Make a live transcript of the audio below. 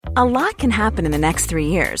A lot can happen in the next 3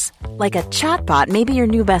 years. Like a chatbot may be your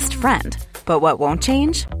new best friend. But what won't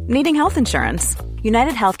change? Needing health insurance.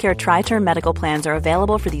 United Healthcare Tri-Term Medical Plans are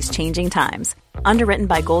available for these changing times. Underwritten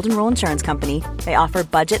by Golden Rule Insurance Company, they offer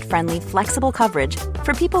budget-friendly, flexible coverage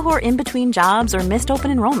for people who are in between jobs or missed open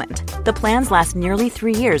enrollment. The plans last nearly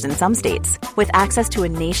 3 years in some states, with access to a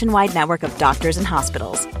nationwide network of doctors and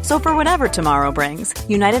hospitals. So for whatever tomorrow brings,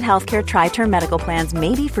 United Healthcare Tri-Term Medical Plans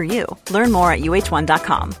may be for you. Learn more at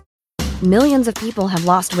uh1.com. Millions of people have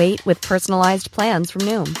lost weight with personalized plans from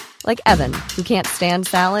Noom. Like Evan, who can't stand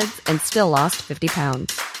salads and still lost 50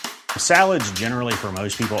 pounds. Salads generally for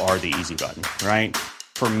most people are the easy button, right?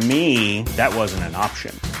 For me, that wasn't an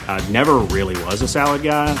option. I never really was a salad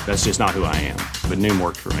guy. That's just not who I am. But Noom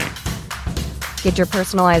worked for me. Get your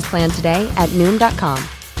personalized plan today at Noom.com.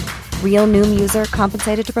 Real Noom user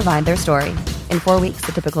compensated to provide their story. In 4 weeks,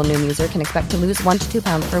 the typical Noom user can expect to lose 1 to 2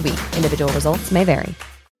 pounds per week. Individual results may vary.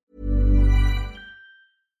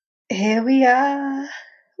 Here we are.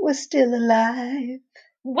 We're still alive.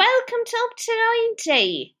 Welcome to Up to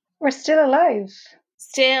 90. We're still alive.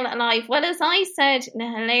 Still alive. Well, as I said in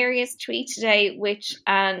a hilarious tweet today, which,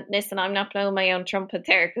 and listen, I'm not blowing my own trumpet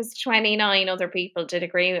there because 29 other people did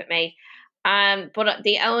agree with me. But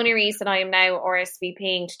the only reason I am now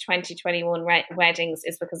RSVPing to 2021 weddings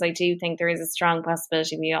is because I do think there is a strong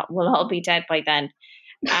possibility we'll all be dead by then.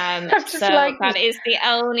 So that is the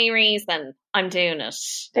only reason I'm doing it.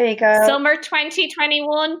 There you go. Summer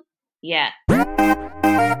 2021. Yeah.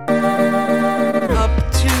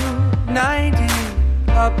 Up to 90,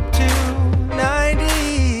 up to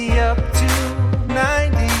 90, up to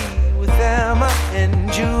 90 with Emma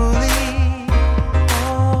and Julie.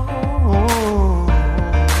 Oh,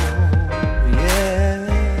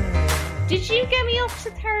 yeah. Did you get me up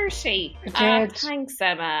to 30? I did. Thanks,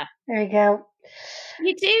 Emma. There you go.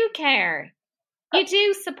 You do care. You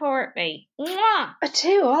do support me. Mwah! I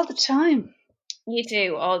do, all the time. You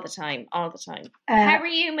do, all the time, all the time. How are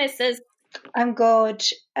you, Mrs.? I'm good.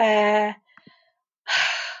 I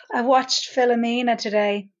watched Philomena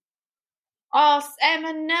today. Oh,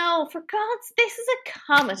 Emma, no. For God's, this is a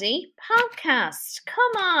comedy podcast.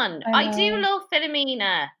 Come on. I do love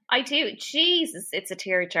Philomena. I do. Jesus, it's a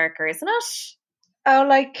tearjerker, isn't it? Oh,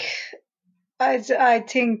 like, I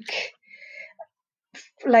think...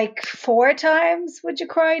 like 4 times would you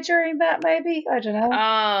cry during that, maybe? I don't know.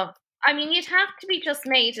 Oh, I mean, you'd have to be just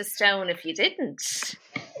made of stone if you didn't.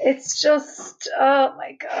 It's just, oh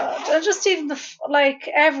my God. And just even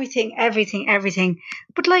everything.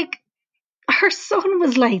 But like, her son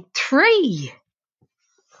was like 3.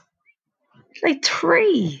 Like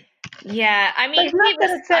 3. Yeah, I mean, like, not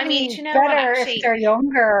that it's any you know better what, actually, if they're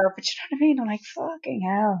younger, but you know what I mean? I'm like, fucking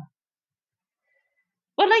hell.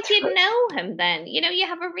 Well, like, you'd know him then. You know, you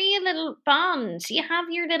have a real little bond. You have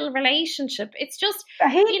your little relationship. It's just,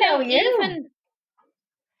 you know, even...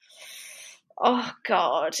 Oh,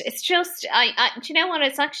 God. It's just, do you know what?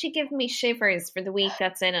 It's actually giving me shivers for the week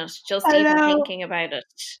that's in it. Just even thinking about it.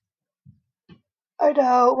 I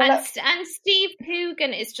know. Well, and Steve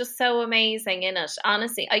Coogan is just so amazing in it.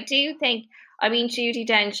 Honestly, I do think, I mean, Judi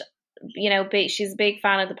Dench, you know, she's a big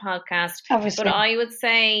fan of the podcast. Obviously. But I would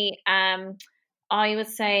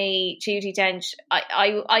say Judi Dench.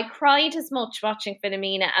 I cried as much watching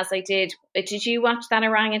Philomena as I did. Did you watch that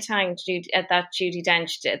orangutan? That Judi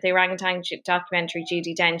Dench did, the orangutan documentary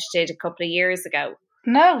Judi Dench did a couple of years ago?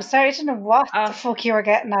 No, sorry, I didn't know what the fuck you were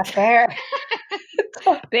getting at there.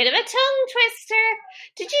 Bit of a tongue twister.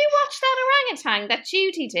 Did you watch that orangutan that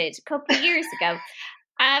Judy did a couple of years ago?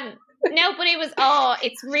 No, but it was,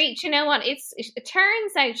 it's reach. You know what? It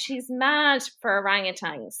turns out she's mad for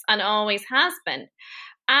orangutans and always has been.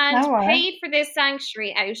 And paid for this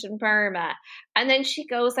sanctuary out in Burma. And then she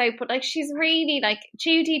goes out, but like, she's really like,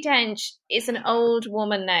 Judi Dench is an old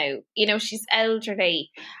woman now. You know, she's elderly.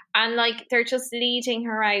 And like, they're just leading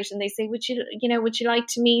her out and they say, would you like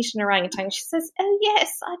to meet an orangutan? She says, oh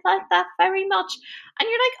yes, I'd like that very much. And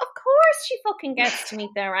you're like, of course she fucking gets to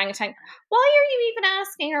meet the orangutan. Why are you even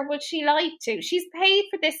asking her would she like to? She's paid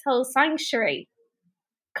for this whole sanctuary.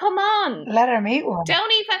 Come on. Let her meet one.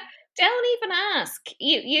 Don't even ask.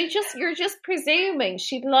 You're just presuming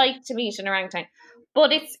she'd like to meet an orangutan.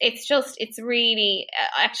 But it's really,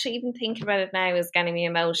 actually even thinking about it now is getting me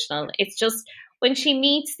emotional. It's just, when she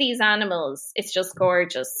meets these animals, it's just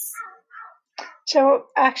gorgeous. So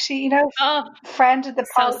actually, you know, friend of the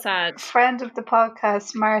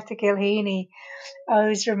podcast, Martha Gilheany,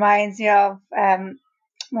 always reminds me of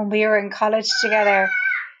when we were in college together.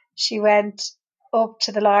 She went up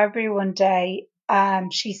to the library one day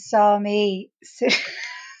and she saw me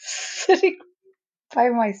sitting by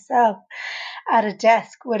myself, at a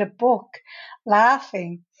desk with a book,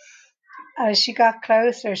 laughing. And as she got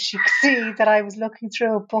closer, she could see that I was looking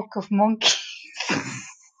through a book of monkeys.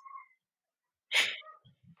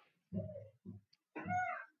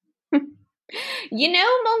 You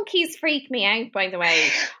know, monkeys freak me out, by the way.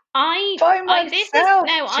 By myself,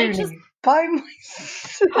 Julie. By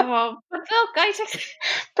myself. Oh, but look, I took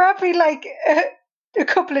probably like a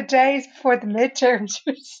couple of days before the midterms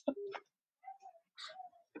or something.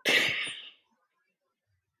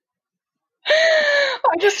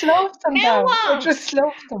 I just love them now. I just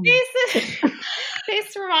love them.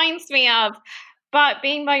 This reminds me of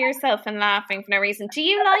being by yourself and laughing for no reason. Do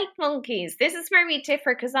you like monkeys? This is where we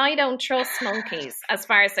differ, because I don't trust monkeys as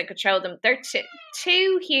far as I control them. They're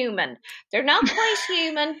too human. They're not quite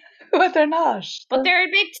human. But they're not. But they're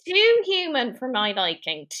a bit too human for my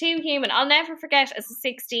liking. Too human. I'll never forget, as a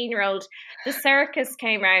 16-year-old, the circus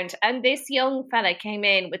came round and this young fella came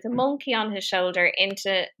in with a monkey on his shoulder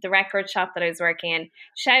into the record shop that I was working in.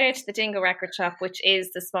 Shout out to the Dingo Record Shop, which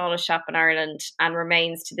is the smallest shop in Ireland and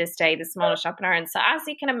remains to this day the smallest shop in Ireland. So as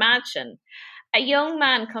you can imagine, a young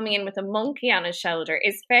man coming in with a monkey on his shoulder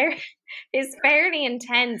is fairly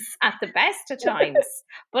intense at the best of times.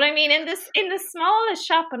 But I mean, in the smallest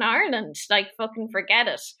shop in Ireland, like, fucking forget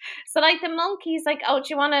it. So like, the monkey's like, oh, do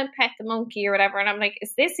you want to pet the monkey or whatever? And I'm like,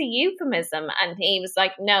 is this a euphemism? And he was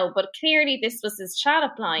like, no, but clearly this was his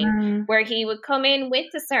chat-up line where he would come in with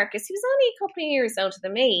the circus. He was only a couple of years older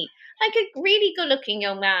than me. Like a really good-looking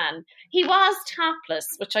young man. He was topless,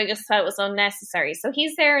 which I just thought was unnecessary. So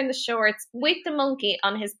he's there in the shorts with the monkey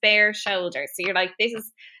on his bare shoulder. So you're like, this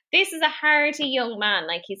is a hardy young man.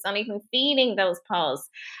 Like, he's not even feeling those paws.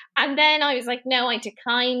 And then I was like, no, I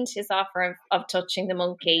declined his offer of touching the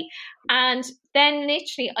monkey. And then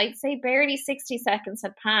literally, I'd say barely 60 seconds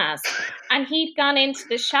had passed. And he'd gone into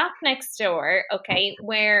the shop next door, okay,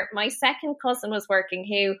 where my second cousin was working,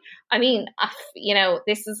 who, I mean, you know,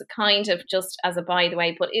 this is kind of just as a by the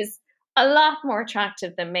way, but is a lot more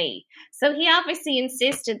attractive than me. So he obviously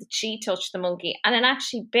insisted that she touch the monkey, and it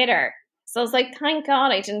actually bit her. So I was like, thank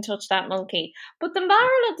God I didn't touch that monkey. But the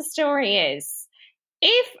moral of the story is,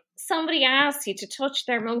 if somebody asks you to touch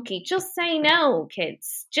their monkey, just say no,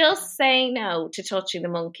 kids. Just say no to touching the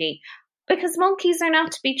monkey, because monkeys are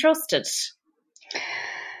not to be trusted.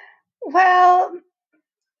 Well,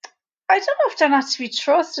 I don't know if they're not to be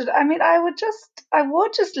trusted. I mean, I would just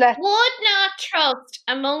let... Would not trust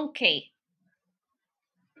a monkey.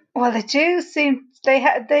 Well, they do seem... They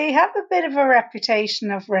have a bit of a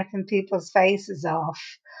reputation of ripping people's faces off.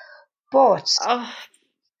 But... Oh,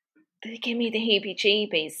 they give me the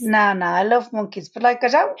heebie-jeebies. No, I love monkeys. But, like, I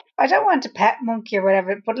don't want a pet monkey or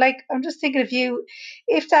whatever. But, like, I'm just thinking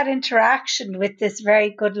if that interaction with this very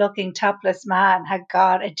good-looking topless man had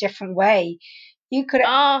gone a different way... You could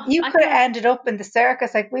have ended up in the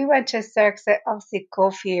circus. Like, we went to a circus, obviously a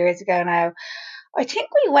couple few years ago now. I think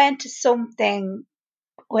we went to something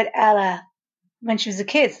with Ella when she was a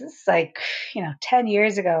kid. This is like, 10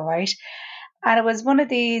 years ago, right? And it was one of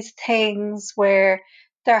these things where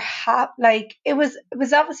it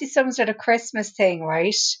was obviously some sort of Christmas thing,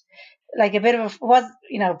 right? Like a bit of a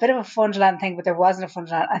Funderland thing, but there wasn't a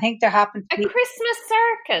Funderland. I think there happened to be a Christmas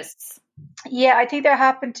circus. Yeah, I think there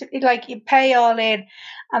happened to be, like, you pay all in,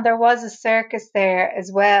 and there was a circus there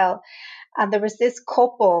as well. And there was this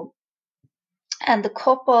couple, and the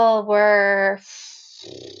couple were,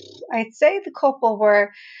 I'd say the couple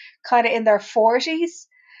were kind of in their 40s,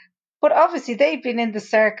 but obviously they'd been in the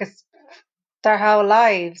circus their whole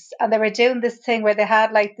lives, and they were doing this thing where they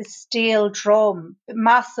had like this steel drum,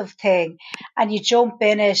 massive thing, and you jump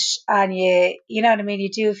in it, and you know what I mean,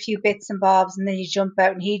 you do a few bits and bobs, and then you jump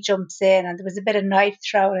out, and he jumps in, and there was a bit of knife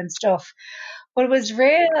throwing and stuff. But it was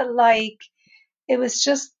real, like, it was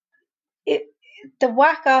just the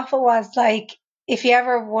whack off it was like, if you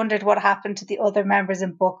ever wondered what happened to the other members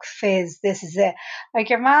in Buck Fizz, this is it.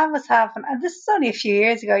 Like, your mom was having, and this is only a few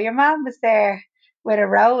years ago, your mom was there with a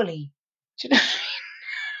rollie. Do you know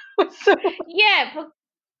what I mean? Yeah, but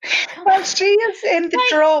well, she is in the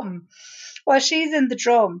drum. Well, she's in the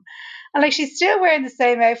drum, and like, she's still wearing the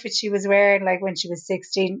same outfit she was wearing like when she was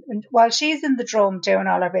 16. And while she's in the drum doing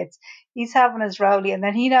all her bits, he's having his rollie, and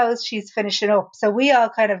then he knows she's finishing up. So we all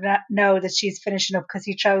kind of know that she's finishing up because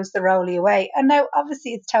he throws the rollie away. And now,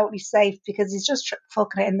 obviously, it's totally safe because he's just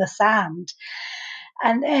fucking it in the sand.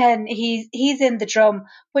 And then he's in the drum.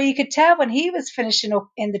 But you could tell when he was finishing up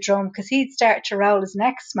in the drum because he'd start to roll his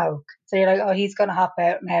neck smoke. So you're like, oh, he's going to hop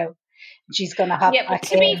out now. And she's going to hop back in. Yeah, but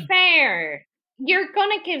to be fair, you're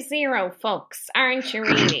going to give zero fucks, aren't you,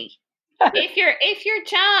 really? if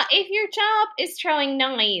your job is throwing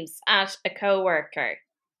knives at a coworker,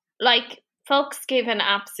 like, fuck's given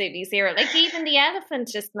absolutely zero. Like, even the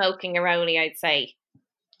elephant is smoking a rollie, I'd say.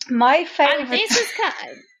 My favourite... And this is...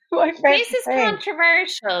 This is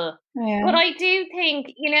controversial, yeah. but I do think,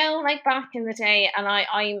 like back in the day, and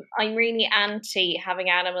I'm really anti having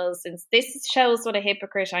animals, and this shows what a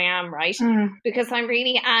hypocrite I am, right? Because I'm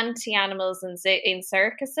really anti animals in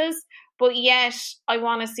circuses, but yet I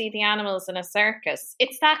want to see the animals in a circus.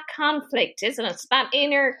 It's that conflict, isn't it? That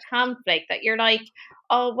inner conflict that you're like,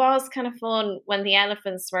 oh, it was kind of fun when the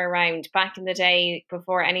elephants were around back in the day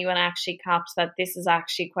before anyone actually copped that this is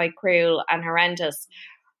actually quite cruel and horrendous.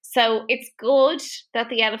 So it's good that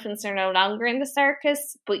the elephants are no longer in the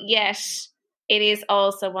circus, but yet it is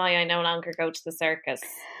also why I no longer go to the circus.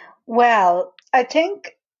 Well, I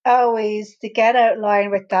think always the get out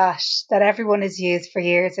line with that everyone has used for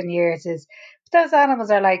years and years is those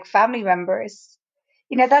animals are like family members.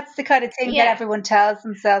 That's the kind of thing that everyone tells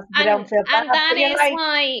themselves. They don't feel bad. And that is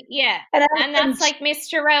why, and that's like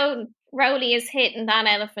Mr. Rowley is hitting that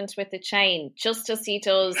elephant with a chain, just as he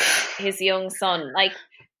does his young son. Like,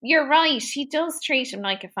 you're right, he does treat him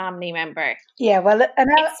like a family member. Yeah, well,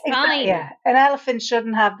 it's fine. Yeah, an elephant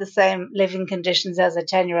shouldn't have the same living conditions as a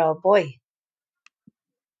 10-year-old boy.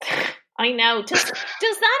 I know. Does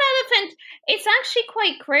that elephant? It's actually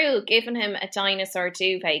quite cruel giving him a dinosaur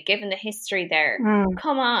duvet, given the history there.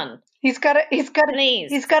 Come on, he's got a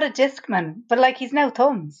Discman, but like he's no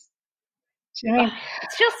thumbs. Do you know what I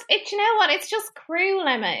mean? You know what? It's just cruel,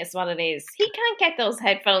 Emma, is what it is. He can't get those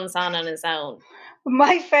headphones on his own.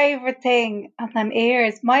 My favourite thing on them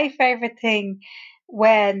ears,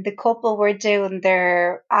 when the couple were doing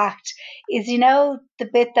their act is, the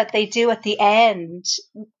bit that they do at the end,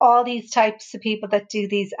 all these types of people that do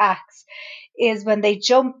these acts, is when they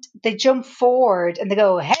jump forward and they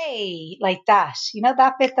go, hey, like that.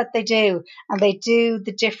 That bit that they do, and they do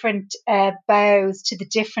the different bows to the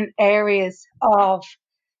different areas of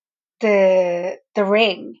the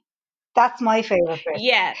ring. That's my favourite bit.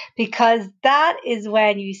 Yeah. Because that is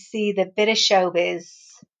when you see the bit of showbiz,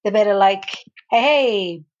 the bit of like,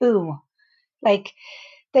 hey, boom. Like,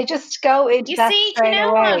 they just go into that straight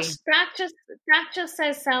away. What? That just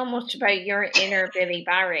says so much about your inner Billy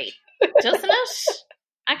Barry, doesn't it?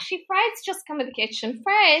 Actually, Fred's just come in the kitchen.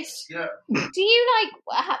 Fred, yeah. Do you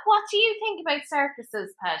what do you think about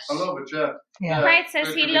circuses, Pat? I love it, yeah. Fred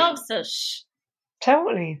says he loves it.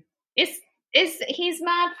 Totally. He's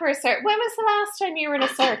mad for a circus. When was the last time you were in a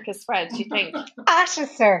circus, Fred, do you think? At a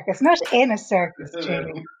circus, not in a circus,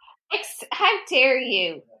 Julie. How dare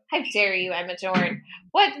you? How dare you, Emma Dorn?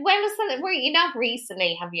 When was that? Were you not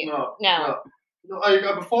recently? Have you? No. I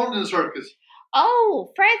performed in a circus.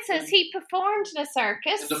 Oh, Fred says he performed in a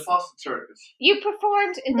circus. In the Fawcett Circus. You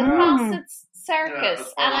performed in the Fawcett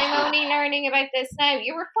Circus, and I'm only learning about this now.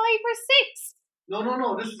 You were 5 or 6.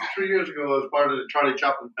 No. This is 3 years ago as part of the Charlie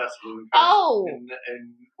Chaplin Festival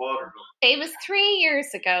in Waterloo. It was 3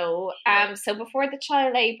 years ago. So before the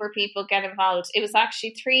child labour people get involved, it was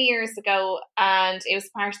actually 3 years ago, and it was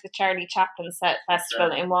part of the Charlie Chaplin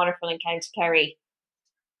Festival in Waterfall in County Kerry.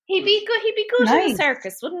 He'd be good in a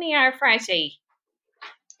circus, wouldn't he, our Freddie?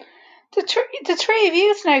 The three of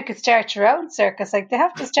you now could start your own circus. Like, they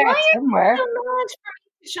have to start somewhere. Why are you so mad for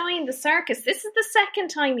me to join the circus? This is the second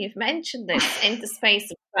time you've mentioned this in the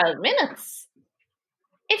space of 12 minutes.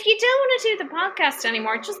 If you don't want to do the podcast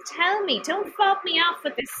anymore, just tell me. Don't fob me off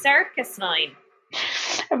with this circus line.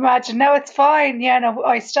 Imagine. No, it's fine. Yeah, no,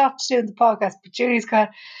 I stopped doing the podcast, but Julie's got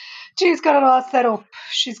it all set up.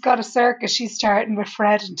 She's got a circus. She's starting with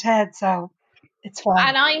Fred and Ted, so it's fine.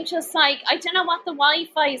 And I'm just like, I don't know what the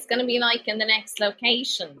Wi-Fi is going to be like in the next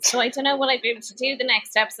location. So I don't know what I'd be able to do the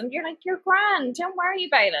next episode. You're like, you're grand. Don't worry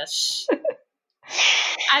about it.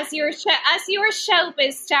 As your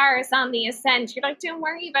showbiz stars on the ascent, you're like, don't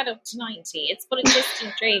worry about up to 90. It's but a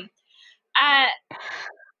distant dream.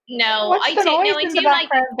 No, What's I the do. No, noise I in do the like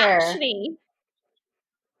background there? actually.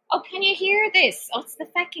 Oh, can you hear this? Oh, it's the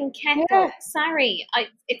fucking kettle. Yeah. Sorry,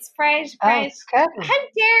 it's Fred. Oh, it's kettle. How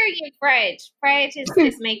dare you, Fred? Fred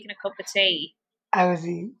is making a cup of tea. How is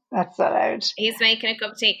he? That's so loud. He's making a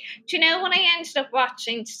cup of tea. Do you know what I ended up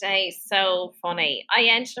watching today? So funny. I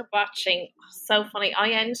ended up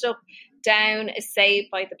down a Saved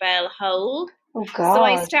by the Bell hole. Oh,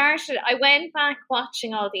 God. So I went back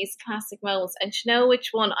watching all these classic moments, and you know which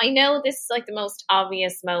one? I know this is like the most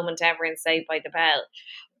obvious moment ever in Saved by the Bell,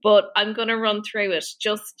 but I'm going to run through it.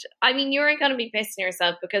 You're going to be pissing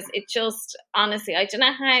yourself because it just, honestly, I don't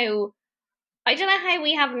know how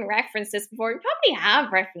we haven't referenced this before. We probably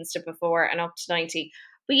have referenced it before and up to 90.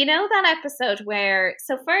 But you know that episode where,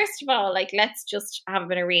 so first of all, like, let's just have a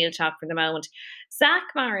bit of real talk for the moment. Zach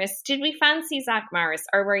Morris, did we fancy Zach Morris,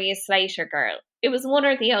 or were you a Slater girl? It was one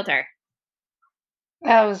or the other.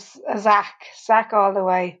 That was a Zach all the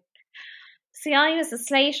way. See, I was a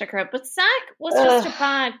Slater girl, but Zach was just a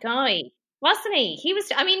bad guy, wasn't he? He was,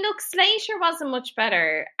 I mean, look, Slater wasn't much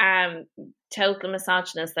better, total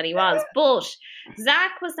misogynist that he was, but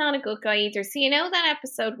Zach was not a good guy either. So you know that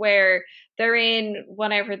episode where they're in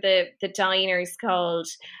whatever the diner is called,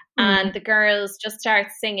 and the girls just start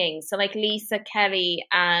singing. So like Lisa Kelly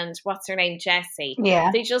and what's her name, Jessie. Yeah.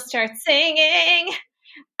 They just start singing.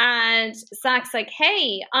 And Zach's like,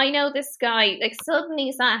 hey, I know this guy. Like,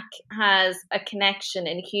 suddenly Zach has a connection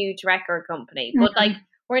in a huge record company. But like,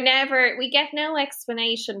 we get no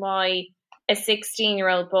explanation why a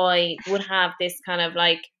 16-year-old boy would have this kind of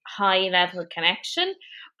like high level connection.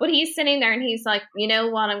 But he's sitting there and he's like, you know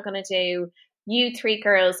what I'm going to do? You three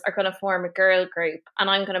girls are going to form a girl group and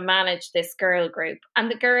I'm going to manage this girl group. And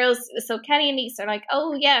the girls, so Kelly and Lisa are like,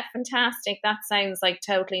 oh yeah, fantastic. That sounds like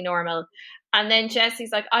totally normal. And then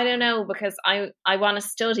Jessie's like, I don't know, because I want to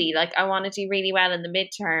study. Like, I want to do really well in the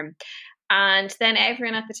midterm. And then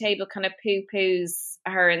everyone at the table kind of poo-poos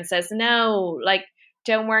her and says, no, like,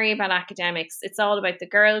 don't worry about academics. It's all about the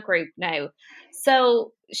girl group now.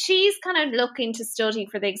 So she's kind of looking to study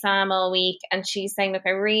for the exam all week. And she's saying, look, I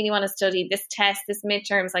really want to study this test. This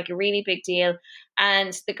midterm is like a really big deal.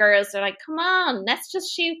 And the girls are like, come on, let's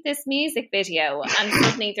just shoot this music video. And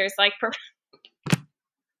suddenly there's like...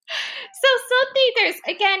 So suddenly there's,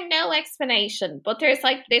 again, no explanation, but there's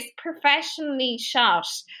like this professionally shot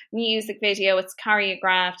music video. It's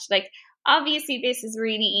choreographed. Like, obviously this is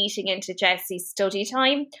really eating into Jessie's study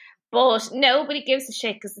time, but nobody gives a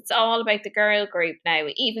shit because it's all about the girl group now,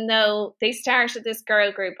 even though they started this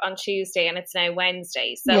girl group on Tuesday and it's now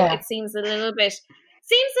Wednesday. So it seems a little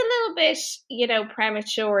bit, you know,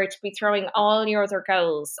 premature to be throwing all your other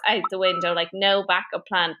goals out the window, like no backup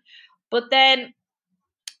plan. But then,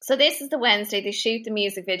 so this is the Wednesday, they shoot the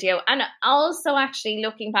music video. And also actually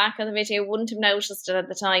looking back on the video, wouldn't have noticed it at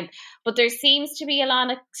the time, but there seems to be a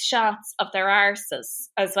lot of shots of their arses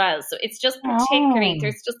as well. So it's just particularly,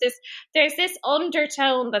 there's this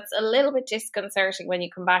undertone that's a little bit disconcerting when you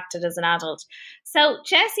come back to it as an adult. So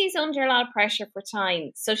Jessie's under a lot of pressure for time.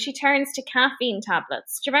 So she turns to caffeine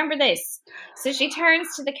tablets. Do you remember this? So she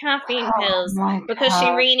turns to the caffeine pills because she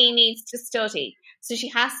really needs to study. So she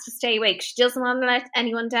has to stay awake. She doesn't want to let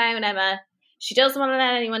anyone down, Emma. She doesn't want to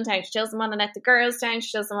let anyone down. She doesn't want to let the girls down.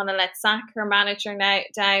 She doesn't want to let Zach, her manager,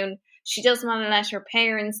 down. She doesn't want to let her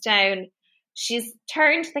parents down. She's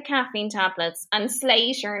turned to the caffeine tablets, and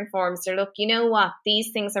Slater informs her, look, you know what?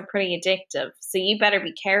 These things are pretty addictive, so you better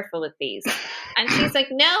be careful with these. And she's like,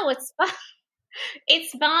 no, it's fine.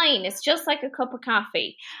 It's fine. It's just like a cup of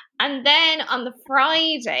coffee. And then on the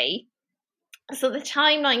Friday... So the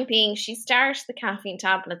timeline being, she starts the caffeine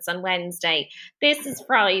tablets on Wednesday. This is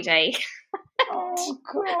Friday. Oh,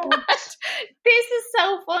 God. This is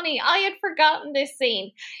so funny. I had forgotten this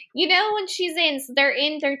scene. You know when she's in, so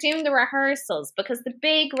they're doing the rehearsals because the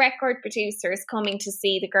big record producer is coming to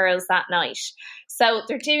see the girls that night. So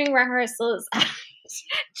they're doing rehearsals.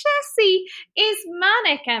 Jessie is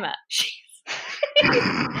manic, Emma.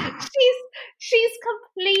 She's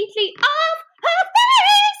completely off her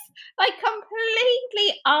face. Like,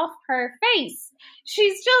 completely off her face.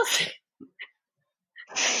 She's jumping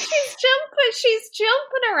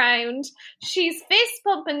around. She's fist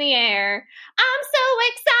pumping the air. I'm so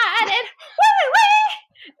excited.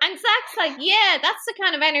 Woo-wee! And Zach's like, yeah, that's the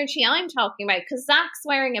kind of energy I'm talking about, because Zach's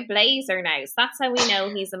wearing a blazer now. So that's how we know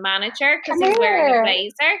he's a manager, because he's wearing a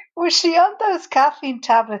blazer. Was she on those caffeine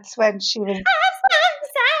tablets when she was... I'm so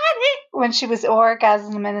excited. When she was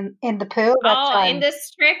orgasming in the pool that time? In the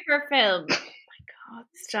stripper film. Oh my God,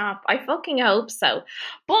 stop. I fucking hope so.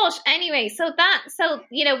 But anyway, so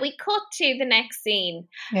you know, we cut to the next scene.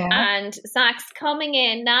 Yeah. And Zach's coming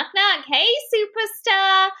in, knock, knock, hey,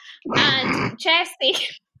 superstar. And Jessie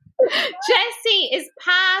is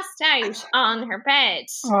passed out on her bed.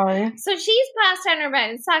 Right. So she's passed out on her bed,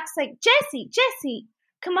 and Zach's like, Jessie,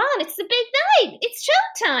 come on, it's the big night. It's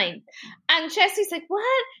showtime. And Jessie's like,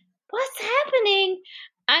 what's happening?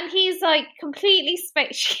 And he's like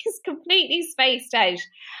she's completely spaced out.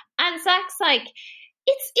 And Zach's like,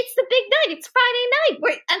 it's the big night. It's Friday night.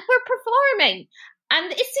 We're performing. And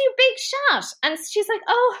it's your big shot. And she's like,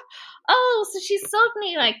 oh, so she's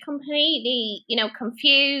suddenly like completely, you know,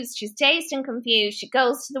 confused. She's dazed and confused. She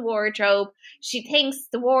goes to the wardrobe. She thinks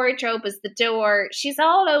the wardrobe is the door. She's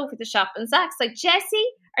all over the shop. And Zach's like,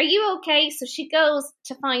 Jessie, are you okay? So she goes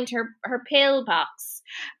to find her pill box.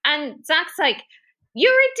 And Zach's like,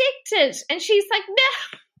 you're addicted. And she's like,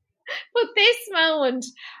 no. But this moment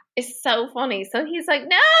is so funny. So he's like,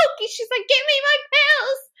 no. She's like, give me my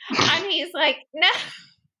pills. And he's like, no.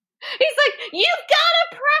 He's like, you've got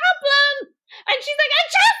a problem. And she's like, I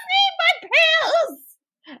just need my pills.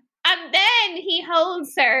 And then he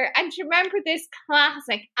holds her. And do you remember this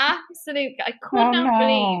classic? Absolute, I could not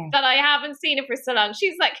believe that I haven't seen it for so long.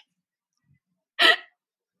 She's like, I'm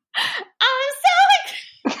so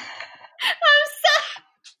excited.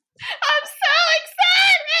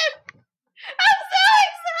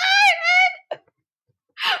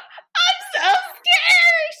 I'm so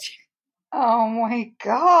scared. Oh my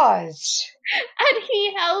gosh. And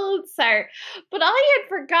he holds her. But I had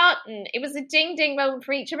forgotten. It was a ding ding moment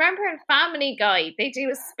for each. Remember in Family Guy, they do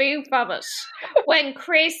a spoof of it. When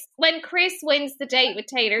Chris wins the date with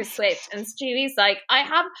Taylor Swift, and Stewie's like, I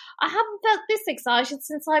haven't felt this excited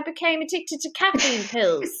since I became addicted to caffeine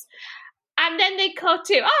pills. And then they cut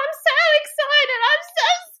to, I'm so excited, I'm so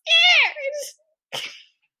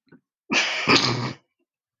scared.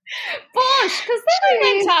 But because then I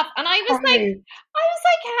went off and I was like,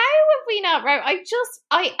 how have we not?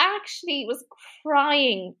 I actually was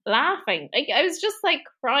crying, laughing. Like I was just like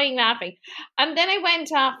crying, laughing. And then I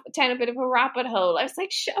went off down a bit of a rabbit hole. I was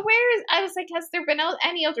like, has there been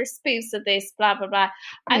any other spoofs of this? Blah blah blah.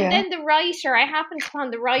 And then the writer, I happened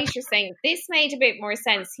upon the writer saying this made a bit more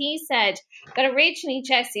sense. He said that originally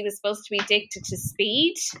Jessie was supposed to be addicted to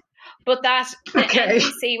speed. But that the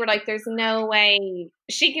NBC were like, there's no way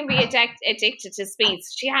she can be addicted to speed.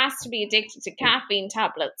 She has to be addicted to caffeine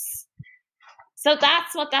tablets. So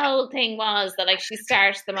that's what the whole thing was, that like she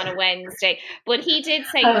started them on a Wednesday. But he did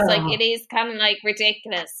say, he was like, it is kind of like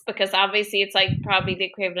ridiculous because obviously it's like probably the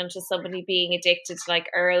equivalent of somebody being addicted to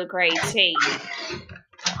like Earl Grey tea.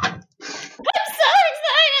 I'm so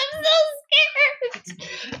excited, I'm so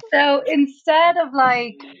scared. So instead of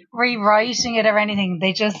like rewriting it or anything,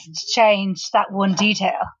 they just changed that one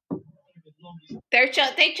detail. They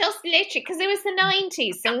just literally, because it was the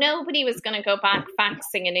 90s, so nobody was going to go back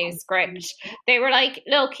faxing a new script. They were like,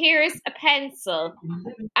 look, here's a pencil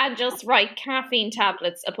and just write caffeine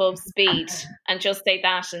tablets above speed and just say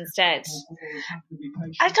that instead.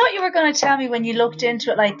 I thought you were going to tell me when you looked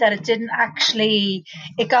into it like that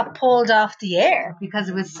it got pulled off the air because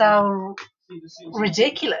it was so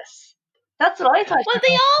ridiculous. That's what I thought. Well,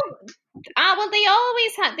 they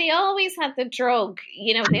always had the drug.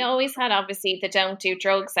 You know, they always had obviously the don't do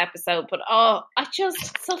drugs episode. But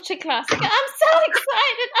such a classic. I'm so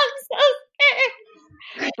excited. I'm so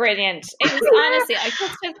scared. Brilliant. It was honestly, I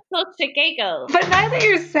just had such a giggle. But now that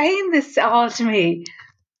you're saying this all to me,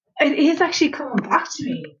 it is actually coming back to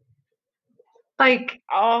me. Like,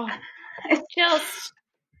 it's just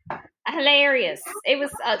hilarious. It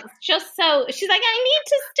was just so. She's like, I need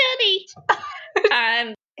to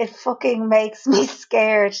study. It fucking makes me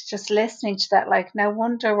scared just listening to that. Like, no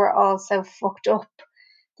wonder we're all so fucked up.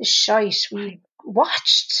 The shite we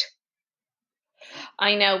watched.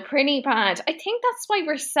 I know, pretty bad. I think that's why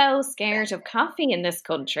we're so scared of coffee in this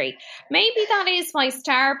country. Maybe that is why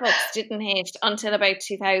Starbucks didn't hit until about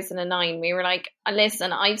 2009. We were like,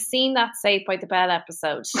 listen, I've seen that Saved by the Bell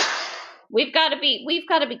episode. We've got to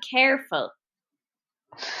be careful.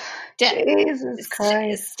 Jesus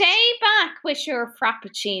Christ. Stay back with your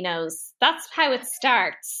frappuccinos. That's how it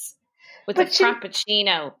starts, with a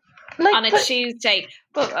frappuccino on a Tuesday.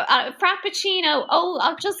 But frappuccino,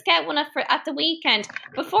 I'll just get one at the weekend.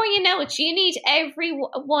 Before you know it, you need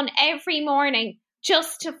one every morning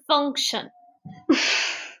just to function.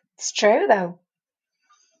 It's true, though.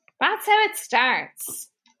 That's how it starts.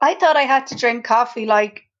 I thought I had to drink coffee,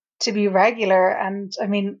 like, to be regular. And, I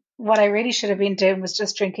mean, what I really should have been doing was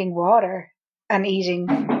just drinking water and eating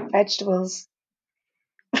vegetables.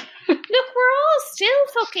 Look, we're all still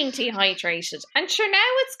fucking dehydrated. And sure, now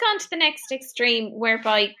it's gone to the next extreme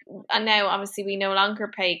whereby, and now obviously we no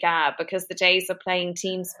longer pay GAB because the days of playing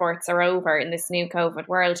team sports are over in this new COVID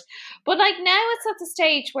world. But like now it's at the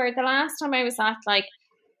stage where the last time I was at like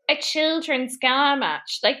a children's GAA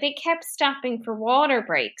match, like they kept stopping for water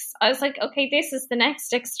breaks. I was like, okay, this is the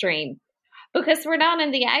next extreme. Because we're not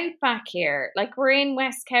in the outback here. Like we're in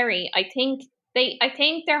West Kerry. I think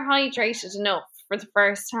they're hydrated enough for the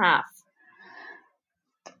first half.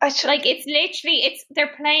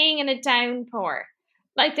 They're playing in a downpour.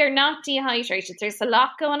 Like they're not dehydrated. There's a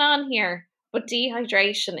lot going on here, but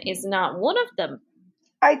dehydration is not one of them.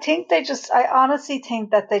 I honestly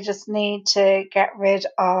think that they just need to get rid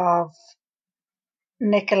of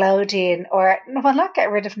Nickelodeon, or well, not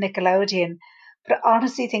get rid of Nickelodeon, But I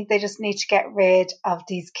honestly think they just need to get rid of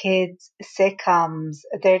these kids' sitcoms.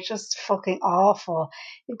 They're just fucking awful.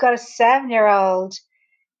 You've got a 7-year-old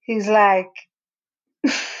who's like,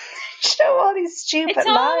 all these stupid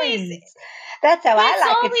lines. That's how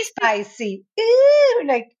I like it spicy. Ooh,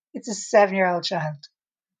 like, it's a 7-year-old child.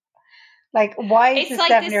 Like, why is the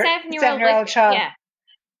 7-year-old child? Yeah.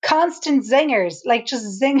 Constant zingers, like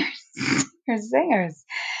just zingers, zingers.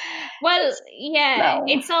 Well, yeah, no.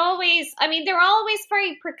 It's always, I mean, they're always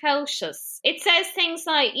very precocious. It says things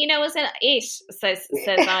like, you know, as an it, says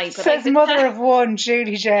I. But says like mother of one,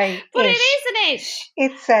 Judy J. But it is an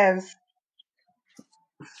it. It says.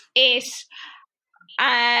 It.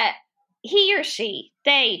 He or she,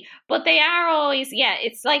 they, but they are always, yeah,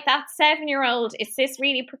 it's like that 7-year-old, it's this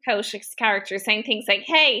really precocious character saying things like,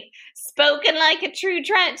 hey, spoken like a true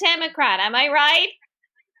Democrat, am I right?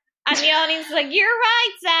 And the audience is like, you're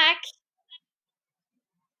right,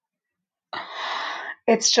 Zach.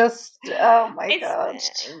 It's just, oh my God.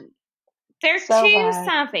 They're so too bad.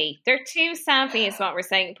 Savvy. They're too savvy is what we're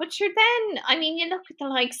saying. But you're then, I mean, you look at the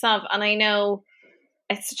likes of, and I know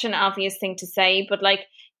it's such an obvious thing to say, but like,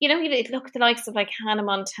 you know, you look at the likes of like Hannah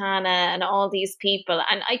Montana and all these people.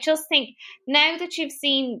 And I just think now that you've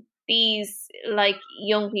seen these like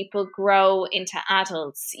young people grow into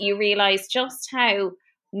adults, you realize just how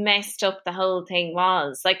messed up the whole thing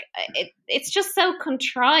was. Like, it's just so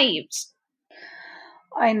contrived.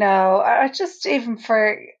 I know. I just, even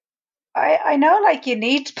for, I know, like, you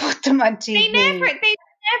need to put them on TV. They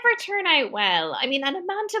never turn out well. I mean, and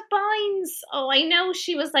Amanda Bynes, oh, I know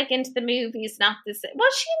she was like into the movies, not this.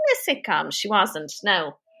 Was she in the sitcom? She wasn't,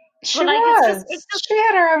 no. She was. It's just, she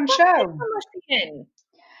had her own show. Was she in?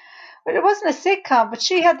 It wasn't a sitcom, but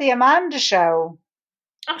she had the Amanda Show.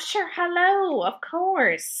 Oh, sure. Hello, of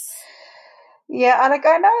course. Yeah, like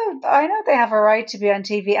I know they have a right to be on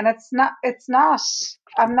TV, and it's not.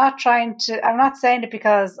 I'm not saying it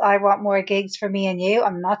because I want more gigs for me and you.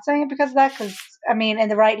 I'm not saying it because of that, because I mean, in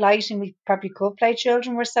the right lighting, we probably could play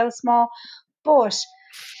children. We're so small, but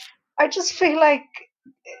I just feel like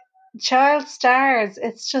child stars.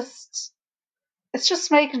 It's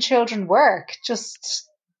just making children work.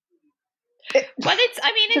 Well, it's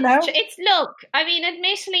look, I mean,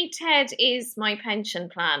 admittedly, Ted is my pension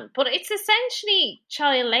plan, but it's essentially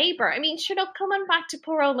child labour. I mean, look, coming back to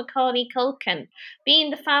poor old Macaulay Culkin, being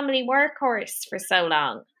the family workhorse for so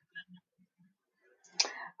long.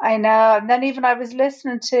 I know. And then even I was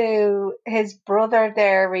listening to his brother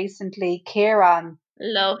there recently, Kieran.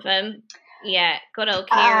 Love him. Yeah, good old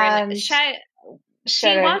Kieran.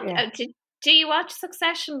 Do you watch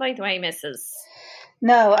Succession, by the way, Mrs.?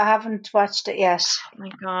 No, I haven't watched it yet. Oh my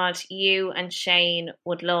God, you and Shane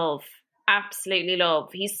would love, absolutely love.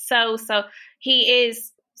 He's he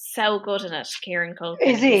is so good in it, Kieran Culkin.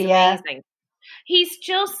 Is he? He's amazing. Yeah. He's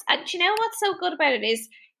just, and do you know what's so good about it is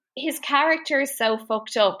his character is so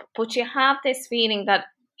fucked up, but you have this feeling that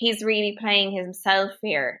he's really playing himself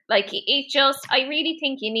here. Like, I really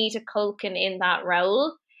think you need a Culkin in that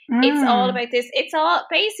role. It's all about this. It's all,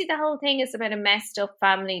 basically the whole thing is about a messed up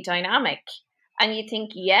family dynamic. And you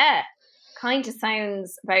think, yeah, kind of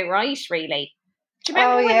sounds about right, really. Do you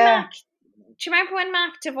remember when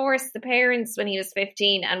Mac divorced the parents when he was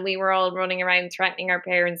 15 and we were all running around threatening our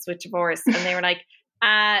parents with divorce? And they were like,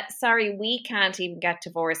 sorry, we can't even get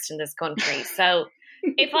divorced in this country. So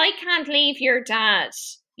if I can't leave your dad,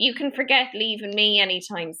 you can forget leaving me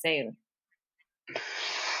anytime soon.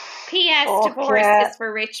 P.S. Divorce is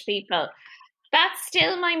for rich people. That's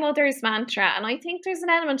still my mother's mantra, and I think there's an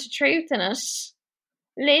element of truth in it.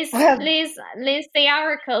 Liz, the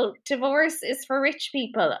oracle, divorce is for rich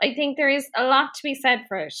people. I think there is a lot to be said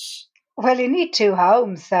for it. Well, you need 2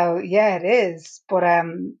 homes, so yeah, it is. But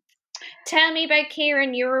tell me about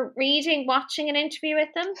Kieran. You were watching an interview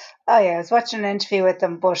with them? Oh yeah, I was watching an interview with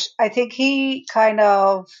them, but I think he kind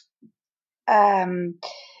of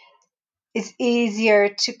is easier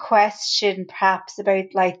to question perhaps about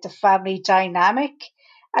like the family dynamic,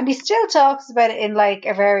 and he still talks about it in like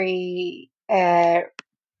a very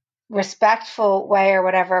respectful way or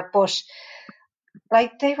whatever, but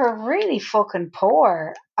like they were really fucking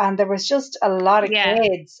poor and there was just a lot of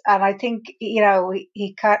kids, and I think, you know,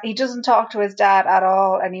 he doesn't talk to his dad at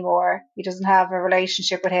all anymore. He doesn't have a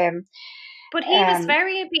relationship with him, but he was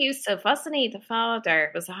very abusive, wasn't he? The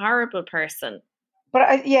father was a horrible person.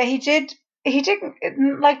 But he didn't,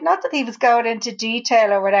 like, not that he was going into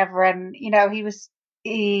detail or whatever. And, you know, because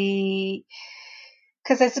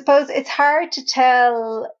I suppose it's hard to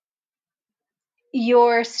tell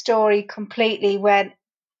your story completely when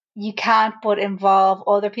you can't but involve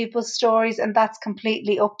other people's stories, and that's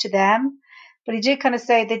completely up to them. But he did kind of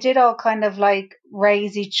say they did all kind of like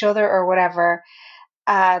raise each other or whatever.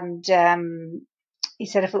 And he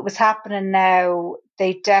said if it was happening now,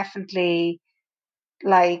 they definitely,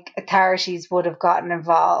 like, authorities would have gotten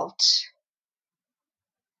involved.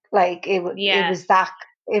 Like it was that,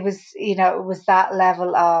 it was, you know, it was that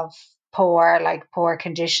level of poor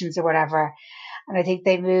conditions or whatever. And I think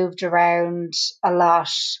they moved around a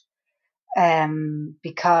lot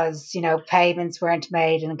because, you know, payments weren't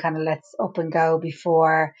made and kind of let's up and go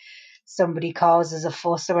before somebody causes a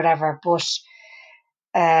fuss or whatever. But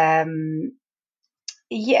yeah,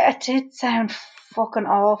 it did sound fucking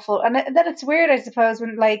awful. And then it's weird, I suppose,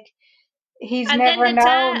 when like he's never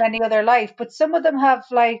known any other life, but some of them have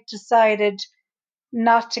like decided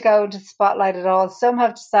not to go into the spotlight at all. Some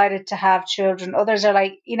have decided to have children. Others are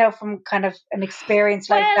like, you know, from kind of an experience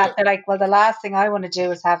like that, they're like, well, the last thing I want to do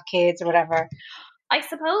is have kids or whatever. I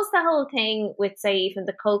suppose the whole thing with, say, even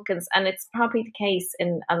the Culkins, and it's probably the case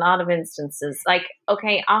in a lot of instances, like,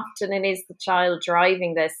 okay, often it is the child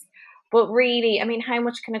driving this, but really, I mean, how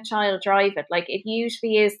much can a child drive it? Like, it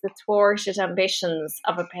usually is the thwarted ambitions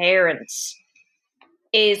of a parent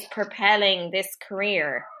is propelling this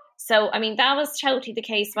career. So, I mean, that was totally the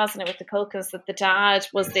case, wasn't it, with the Culkins, that the dad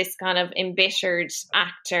was this kind of embittered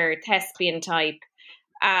actor, thespian type,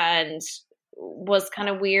 and was kind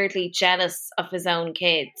of weirdly jealous of his own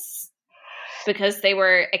kids because they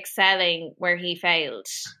were excelling where he failed.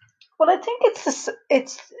 Well, I think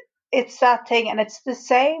it's that thing, and it's the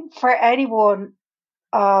same for anyone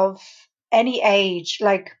of any age.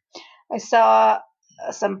 Like, I saw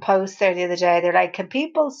some posts there the other day. They're like, can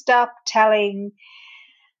people stop telling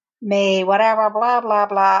me whatever, blah blah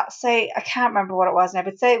blah. Say, I can't remember what it was now,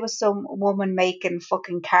 but say it was some woman making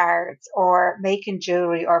fucking cards or making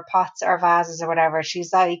jewelry or pots or vases or whatever.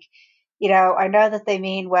 She's like, you know, I know that they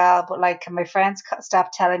mean well, but like, can my friends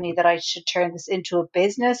stop telling me that I should turn this into a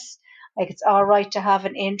business? Like, it's all right to have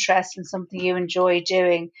an interest in something you enjoy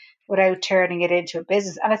doing without turning it into a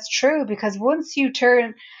business. And it's true, because once you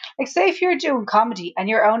turn, like, say if you're doing comedy and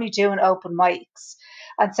you're only doing open mics,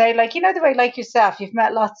 and say, like, you know, the way, like yourself, you've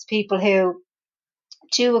met lots of people who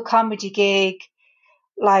do a comedy gig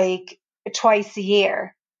like twice a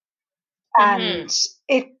year, and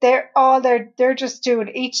if they're just doing,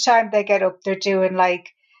 each time they get up, they're doing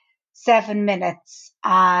like 7 minutes,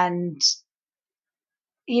 and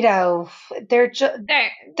you know, they're having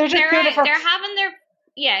their,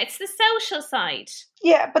 yeah, it's the social side.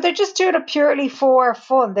 Yeah, but they're just doing it purely for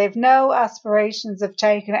fun. They've no aspirations of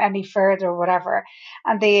taking it any further or whatever,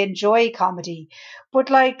 and they enjoy comedy. But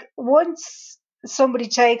like, once somebody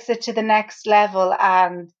takes it to the next level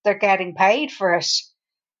and they're getting paid for it,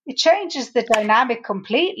 it changes the dynamic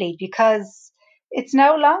completely, because it's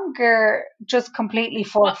no longer just completely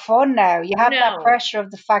for fun now. You have that pressure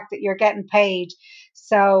of the fact that you're getting paid.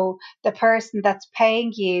 So the person that's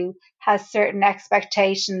paying you has certain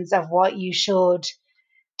expectations of what you should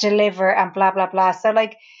deliver and blah, blah, blah. So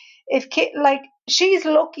like, she's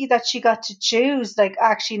lucky that she got to choose, like,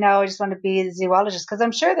 actually, no, I just want to be a zoologist. Because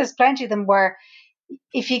I'm sure there's plenty of them where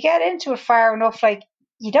if you get into it far enough, like,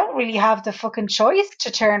 you don't really have the fucking choice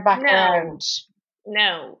to turn back around.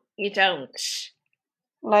 No, you don't.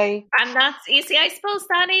 Like, and that's, you see, I suppose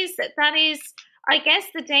that is, I guess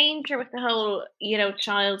the danger with the whole, you know,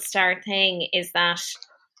 child star thing is that,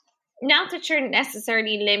 not that you're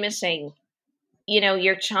necessarily limiting, you know,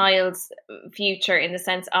 your child's future, in the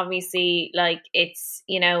sense, obviously, like, it's,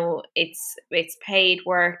 you know, it's paid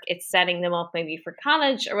work, it's setting them up maybe for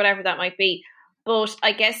college or whatever that might be. But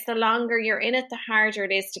I guess the longer you're in it, the harder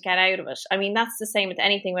it is to get out of it. I mean, that's the same with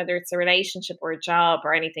anything, whether it's a relationship or a job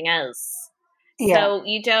or anything else. Yeah. So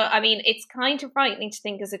you don't, I mean, it's kind of frightening to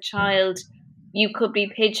think as a child, you could be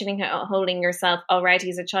pigeonholing yourself already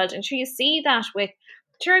as a child. And sure, you see that with,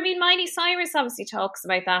 sure, I mean, Miley Cyrus obviously talks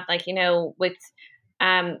about that, like, you know, with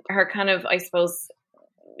her kind of, I suppose,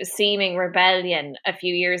 seeming rebellion a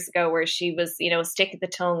few years ago, where she was, you know, sticking the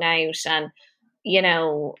tongue out, and, you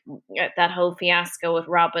know, that whole fiasco with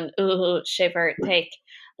Robin, shiver thick.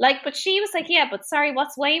 Like, but she was like, yeah, but sorry,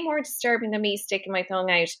 what's way more disturbing than me sticking my tongue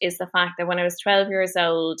out is the fact that when I was 12 years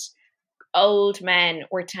old men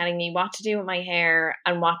were telling me what to do with my hair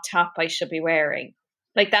and what top I should be wearing.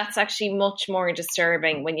 Like, that's actually much more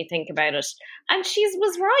disturbing when you think about it. And she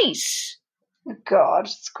was right. God,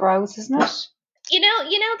 it's gross, isn't it? You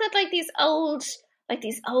know that like these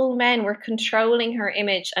old men were controlling her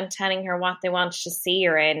image and telling her what they wanted to see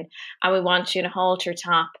her in, and we want you in a halter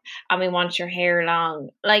top, and we want your hair long.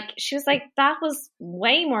 Like, she was like, that was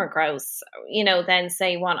way more gross, you know, than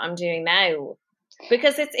say what I'm doing now,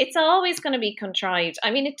 because it's always going to be contrived.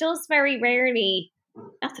 I mean, it does very rarely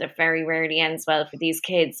not that it very rarely ends well for these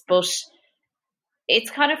kids, but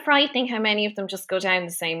it's kind of frightening how many of them just go down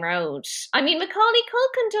the same road. I mean, Macaulay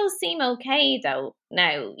Culkin does seem okay, though,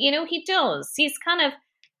 now. You know, he does. He's kind of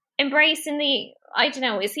embracing I don't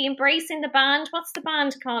know, is he embracing the band? What's the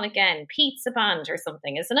band called again? Pizza Band or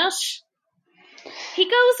something, isn't it? He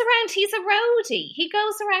goes around, he's a roadie. He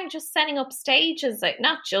goes around just setting up stages, like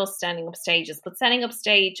not just setting up stages, but setting up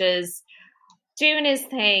stages, doing his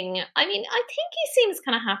thing. I mean, I think he seems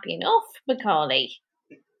kind of happy enough, Macaulay.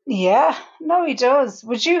 Yeah, no, he does.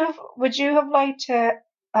 Would you have liked to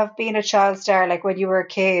have been a child star, like when you were a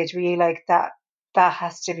kid? Were you like that? That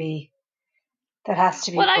has to be well,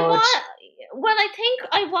 good. I think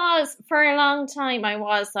I was, for a long time, I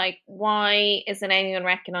was like, why isn't anyone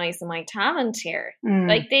recognizing my talent here?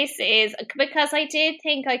 Like, this is, because I did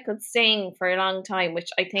think I could sing for a long time, which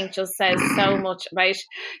I think just says so much about,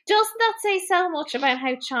 doesn't that say so much about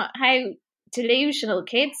how delusional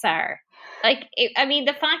kids are? Like, I mean,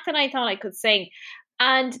 the fact that I thought I could sing,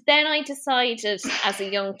 and then I decided as a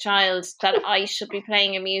young child that I should be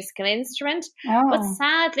playing a musical instrument. Oh. But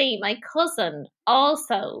sadly, my cousin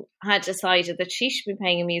also had decided that she should be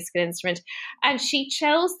playing a musical instrument. And she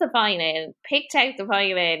chose the violin, picked out the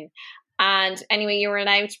violin. And anyway, you were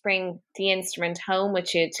allowed to bring the instrument home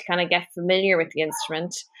with you to kind of get familiar with the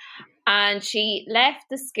instrument. And she left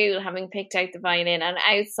the school having picked out the violin. And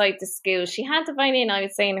outside the school, she had the violin, I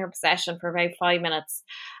would say, in her possession for about 5 minutes,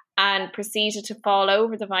 and proceeded to fall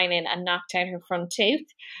over the violin and knocked out her front tooth.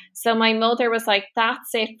 So my mother was like,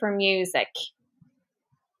 that's it for music,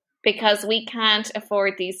 because we can't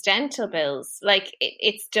afford these dental bills. Like,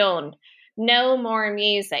 it's done. No more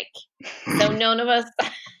music. So none of us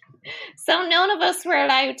were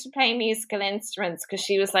allowed to play musical instruments, because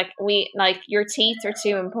she was like, your teeth are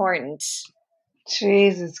too important.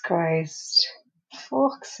 Jesus Christ.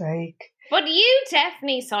 Fuck's sake. But you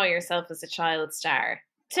definitely saw yourself as a child star.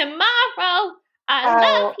 Tomorrow,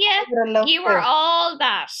 love you. You were all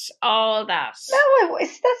that. No, that's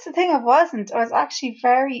the thing. I wasn't. I was actually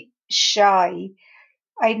very shy.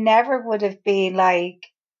 I never would have been like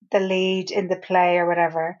the lead in the play or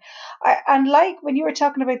whatever. And like when you were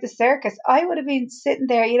talking about the circus, I would have been sitting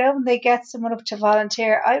there, you know, when they get someone up to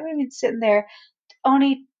volunteer, I would have been sitting there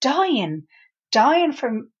only dying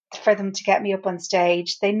for them to get me up on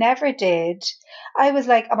stage. They never did. I was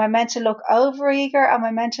like, am I meant to look over eager? Am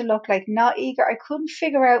I meant to look like not eager? I couldn't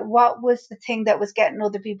figure out what was the thing that was getting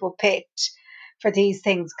other people picked for these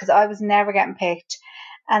things, because I was never getting picked.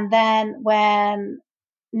 And then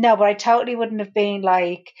but I totally wouldn't have been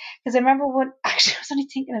like, because I remember actually I was only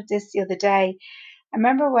thinking of this the other day. I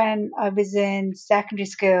remember when I was in secondary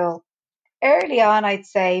school, early on, I'd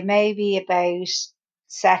say maybe about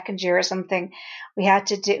second year or something, we had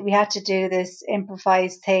to do this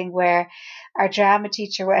improvised thing where our drama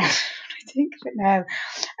teacher went I think of it now,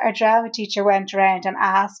 our drama teacher went around and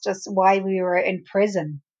asked us why we were in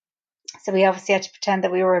prison. So we obviously had to pretend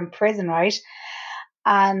that we were in prison, right?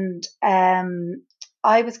 And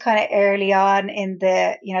I was kind of early on in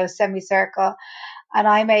the, you know, semicircle, and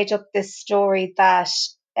I made up this story that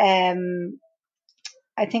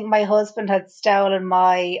I think my husband had stolen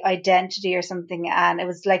my identity or something, and it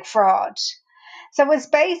was like fraud. So it was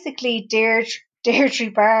basically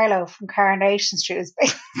Deirdre Barlow from Coronation Street. It was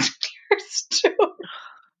basically her story.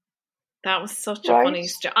 That was such a funny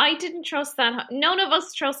story. I didn't trust that. None of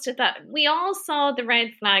us trusted that. We all saw the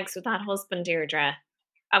red flags with that husband, Deirdre.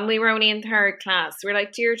 And we were only in third class. We were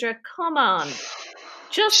like, Deirdre, come on.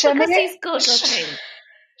 Just because he's good looking.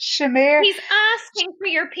 Shamir. He's asking for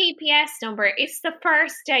your PPS number. It's the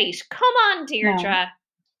first date. Come on, Deirdre. No.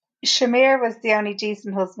 Shamir was the only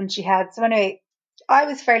decent husband she had. So anyway, I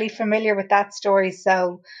was fairly familiar with that story.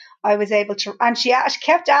 So I was able to, and she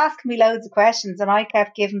kept asking me loads of questions, and I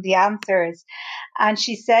kept giving the answers. And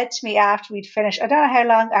she said to me after we'd finished, I don't know how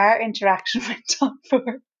long our interaction went on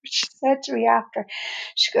for. She said to me after,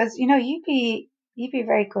 she goes, you know, you'd be a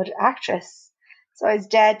very good actress. So I was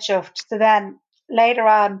dead chuffed. So then later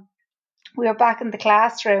on, we were back in the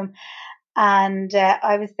classroom, and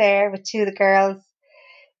I was there with two of the girls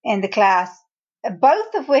in the class,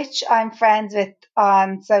 both of which I'm friends with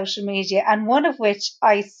on social media, and one of which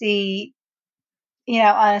I see, you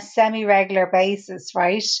know, on a semi-regular basis,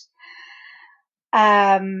 right?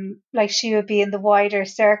 Like she would be in the wider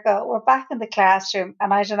circle. We're back in the classroom,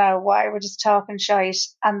 and I don't know why, we're just talking shite.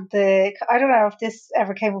 And I don't know if this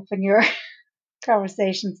ever came up in your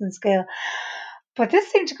conversations in school, but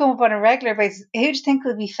this seemed to come up on a regular basis. Who do you think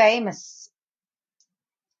would be famous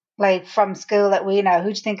like from school that we know,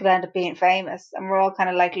 who do you think will end up being famous? And we're all kind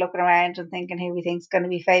of like looking around and thinking who we think's going to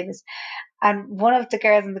be famous. And one of the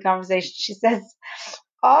girls in the conversation, she says,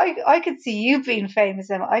 I could see you being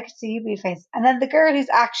famous, Emma. I could see you being famous. And then the girl who's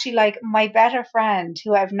actually like my better friend,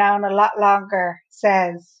 who I've known a lot longer,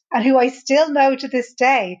 says, and who I still know to this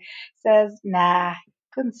day, says, nah,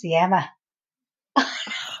 couldn't see Emma.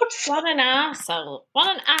 What an arsehole.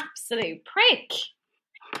 What an absolute prick.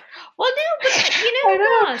 Well, no, but you know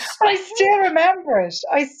what? I still remember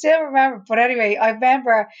it. But anyway, I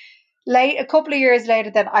remember a couple of years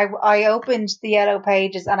later, then I opened the Yellow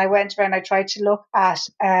Pages and I went around. I tried to look at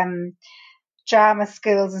drama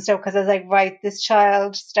schools and stuff because I was like, right, this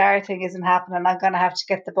child starting isn't happening. I'm going to have to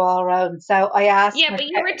get the ball rolling. So I asked. Yeah, but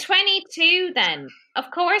you were 22 then. Of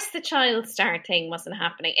course, the child start thing wasn't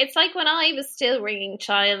happening. It's like when I was still ringing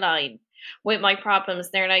Childline with my problems.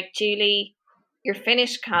 They're like, Julie, you're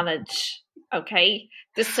finished college, okay?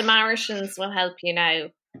 The Samaritans will help you now.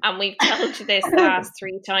 And we've told you this the last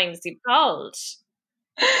 3 times you've called.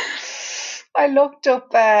 I looked up,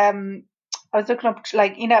 I was looking up,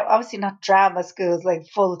 like, you know, obviously not drama schools, like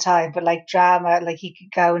full time, but like drama, like you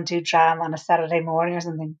could go and do drama on a Saturday morning or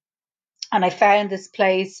something. And I found this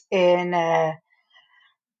place in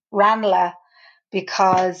Ranelagh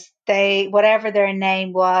because they, whatever their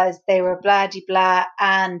name was, they were blah de blah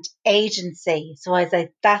and agency. So I was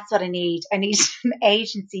like, that's what I need. I need an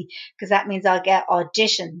agency because that means I'll get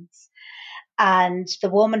auditions. And the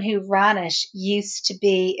woman who ran it used to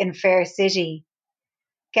be in Fair City.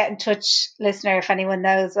 Get in touch, listener, if anyone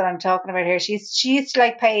knows what I'm talking about here. She used to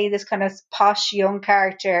like play this kind of posh young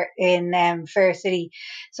character in Fair City.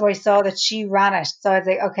 So I saw that she ran it. So I was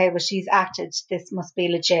like, okay, well, she's acted. This must be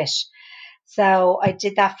legit. So I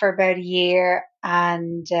did that for about a year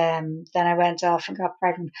and then I went off and got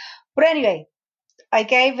pregnant. But anyway, I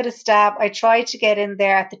gave it a stab. I tried to get in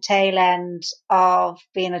there at the tail end of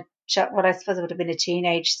being what I suppose it would have been a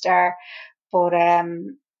teenage star, but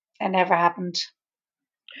it never happened.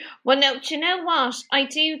 Well, no, do you know what? I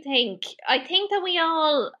think that we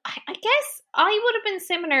all, I guess I would have been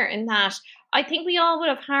similar in that I think we all would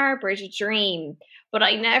have harboured a dream, but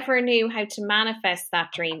I never knew how to manifest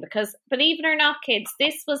that dream because, believe it or not, kids,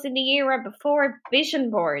 this was in the era before vision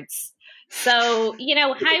boards. So, you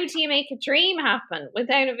know, how do you make a dream happen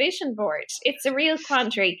without a vision board? It's a real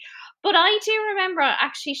quandary. But I do remember,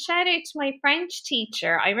 actually, shout out to my French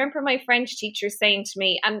teacher. I remember my French teacher saying to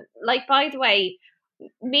me, and like, by the way,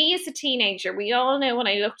 me as a teenager, we all know what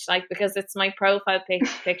I looked like because it's my profile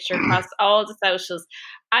picture across all the socials.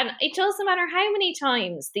 And it doesn't matter how many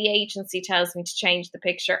times the agency tells me to change the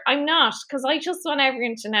picture. I'm not, because I just want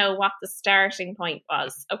everyone to know what the starting point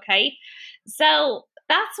was, okay? So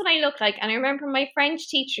that's what I look like. And I remember my French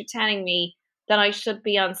teacher telling me that I should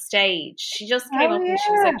be on stage. She just came up and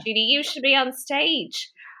she was like, Judy, you should be on stage.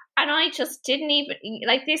 And I just didn't even,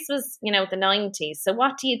 like, this was, you know, the 90s. So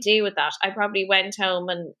what do you do with that? I probably went home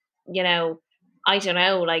and, you know, I don't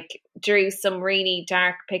know, like drew some really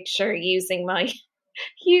dark picture using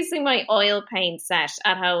my oil paint set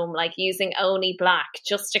at home, like using only black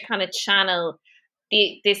just to kind of channel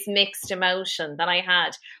this mixed emotion that I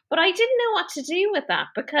had. But I didn't know what to do with that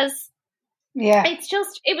because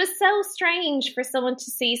it was so strange for someone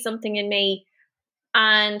to see something in me.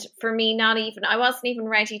 And for me, I wasn't even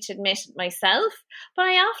ready to admit it myself. But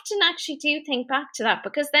I often actually do think back to that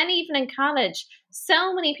because then even in college,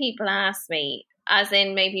 so many people ask me, as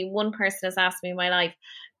in maybe one person has asked me in my life,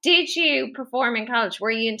 did you perform in college? Were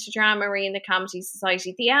you into drama? Were you in the Comedy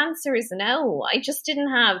Society? The answer is no. I just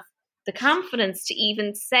didn't have the confidence to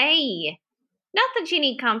even say. Not that you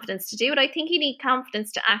need confidence to do it. I think you need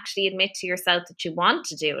confidence to actually admit to yourself that you want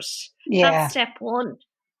to do it. Yeah. That's step one.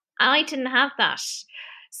 I didn't have that.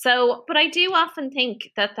 So, but I do often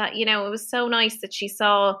think that, you know, it was so nice that she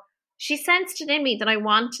sensed it in me that I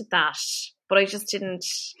wanted that, but I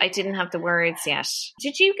didn't have the words yet.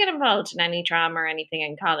 Did you get involved in any drama or anything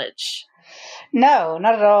in college? No,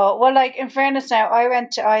 not at all. Well, like, in fairness now, I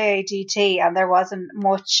went to IADT and there wasn't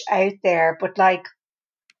much out there, but like,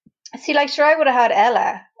 see, like, sure, I would have had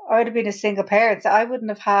Ella. I would have been a single parent, so I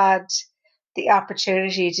wouldn't have had the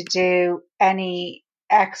opportunity to do any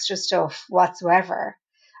extra stuff whatsoever.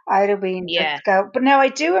 I'd have been just go. But now I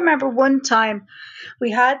do remember one time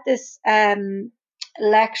we had this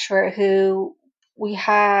lecturer who we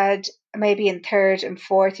had maybe in 3rd and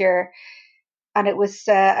 4th year, and it was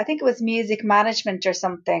I think it was music management or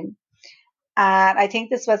something, and I think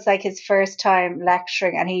this was like his first time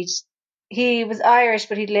lecturing, and he was Irish,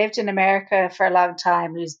 but he'd lived in America for a long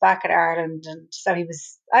time. He was back in Ireland, and so he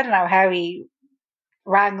was, I don't know how he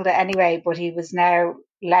wrangled it anyway, but he was now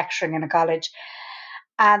lecturing in a college.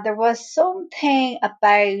 And there was something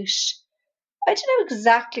about, I don't know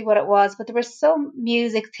exactly what it was, but there was some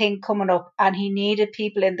music thing coming up and he needed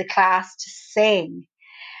people in the class to sing.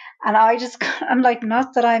 And I'm like,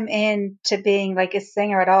 not that I'm into being like a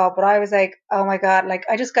singer at all, but I was like, oh my God, like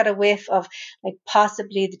I just got a whiff of like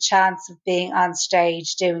possibly the chance of being on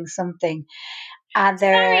stage doing something. And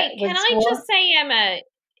Sorry, can I just say, Emma,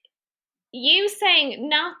 you saying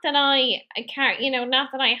not that I can't, not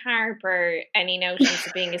that I harbour any notions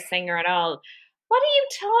of being a singer at all. What are you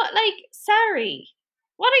sorry.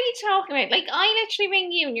 What are you talking about? Like, I literally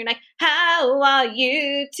ring you and you're like, how are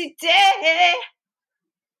you today?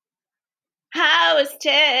 How is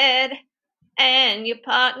Ted and your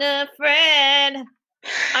partner Fred?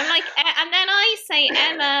 I'm like, and then I say,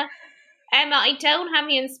 Emma, I don't have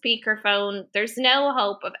you on speakerphone. There's no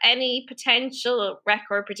hope of any potential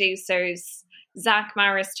record producers, Zach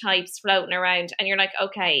Morris types floating around. And you're like,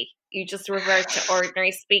 okay, you just revert to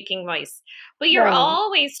ordinary speaking voice. But you're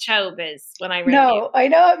always showbiz when I ring you. No, I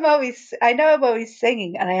know I'm always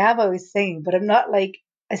singing, and I am always singing, but I'm not like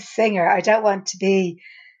a singer. I don't want to be.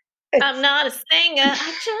 I'm not a singer.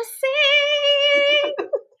 I just sing.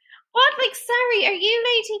 What? Like, sorry, are you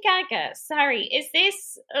Lady Gaga? Sorry, is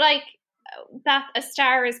this like that A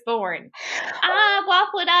Star Is Born? What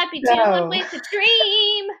would I be doing with a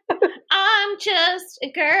dream? I'm just a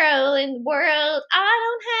girl in the world. I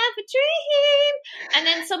don't have a dream. And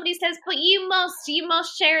then somebody says, but you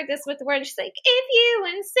must share this with the world. She's like, if you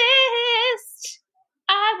insist,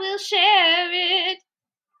 I will share it.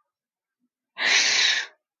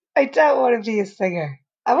 I don't want to be a singer.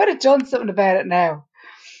 I would have done something about it now.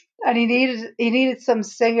 And he needed some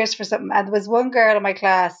singers for something. And there was one girl in my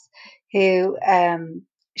class who, I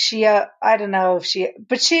don't know if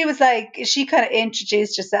but she was like, she kind of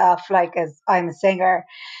introduced herself like as I'm a singer.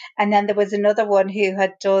 And then there was another one who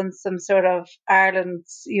had done some sort of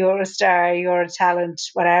Ireland's Eurostar, Eurotalent,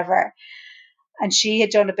 whatever. And she had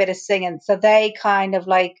done a bit of singing. So they kind of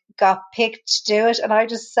like got picked to do it. And I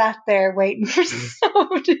just sat there waiting for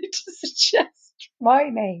somebody to suggest my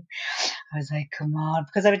name. I was like, come on,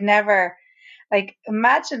 because I would never like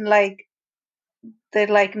imagine like the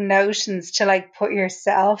like notions to like put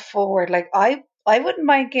yourself forward. Like I wouldn't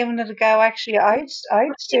mind giving it a go. Actually, I'd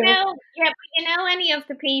do it. Yeah, but any of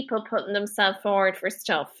the people putting themselves forward for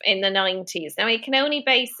stuff in the 90s. Now I can only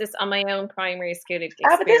base this on my own primary school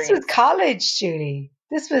experience. But this was college, Julie.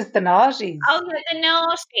 This was the noughties. Oh, yeah, the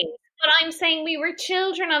noughties. But I'm saying we were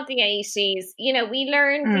children of the 80s. We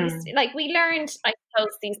learned these, I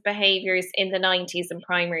suppose, these behaviours in the 90s in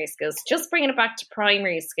primary schools. Just bringing it back to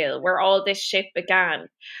primary school, where all this shit began.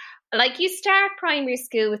 Like, you start primary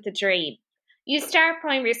school with a dream. You start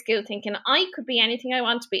primary school thinking, I could be anything I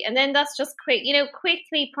want to be. And then that's just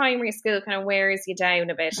quickly primary school kind of wears you down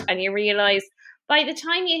a bit. And you realise by the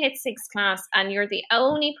time you hit 6th class and you're the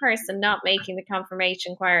only person not making the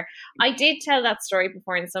confirmation choir. I did tell that story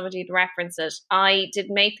before and somebody had referenced it. I did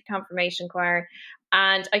make the confirmation choir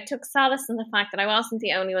and I took solace in the fact that I wasn't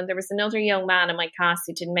the only one. There was another young man in my class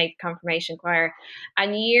who didn't make the confirmation choir.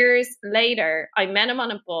 And years later, I met him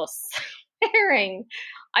on a bus wearing,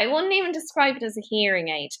 I wouldn't even describe it as a hearing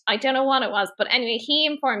aid. I don't know what it was. But anyway, he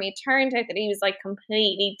informed me, it turned out that he was like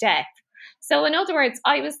completely deaf. So in other words,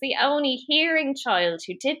 I was the only hearing child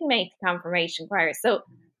who didn't make the confirmation choir. So,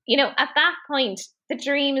 at that point, the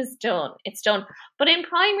dream is done. It's done. But in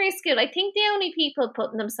primary school, I think the only people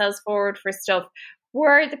putting themselves forward for stuff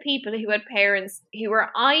were the people who had parents who were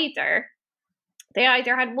either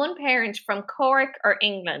had one parent from Cork or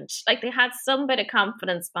England. Like they had some bit of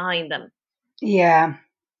confidence behind them. Yeah.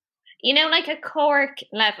 Like a Cork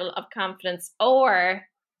level of confidence or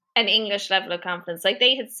an English level of confidence. Like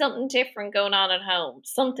they had something different going on at home.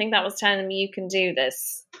 Something that was telling them you can do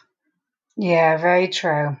this. Yeah, very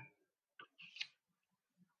true.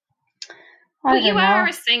 But you are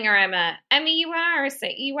a singer, Emma. You are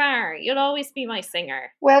you are. You'll always be my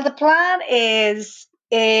singer. Well, the plan is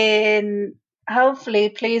hopefully,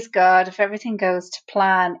 please God, if everything goes to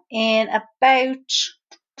plan, in about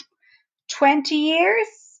 20 years,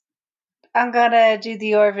 I'm going to do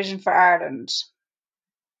the Eurovision for Ireland.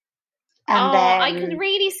 And then, I could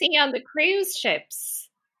really see you on the cruise ships.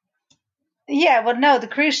 Yeah, well, no, the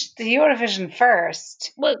Eurovision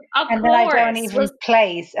first. Well, of and course. Then I don't even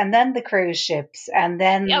place, and then the cruise ships, and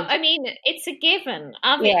then. Yeah, it's a given.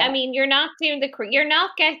 You're not you're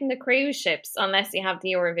not getting the cruise ships unless you have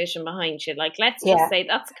the Eurovision behind you. Like, let's just say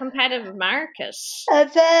that's a competitive market. And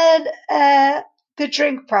then the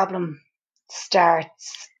drink problem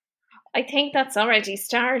starts. I think that's already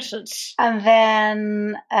started. And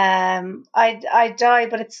then I die,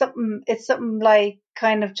 but it's something like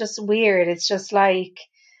kind of just weird. It's just like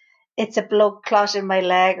it's a blood clot in my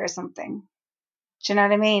leg or something. Do you know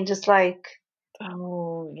what I mean? Just like,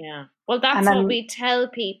 oh yeah. Well, that's what we tell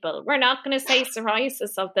people. We're not going to say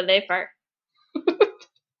cirrhosis of the liver.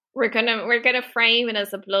 We're gonna frame it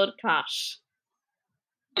as a blood clot.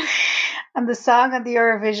 And the song on the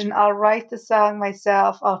Eurovision, I'll write the song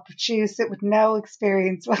myself. I'll produce it with no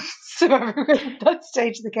experience whatsoever at that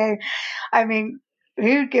stage of the game. I mean,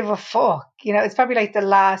 who'd give a fuck? You know, it's probably like the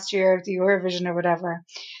last year of the Eurovision or whatever.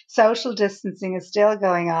 Social distancing is still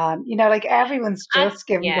going on. You know, like everyone's just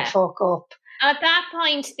giving the fuck up. At that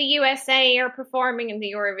point, the USA are performing in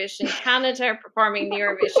the Eurovision. Canada are performing in the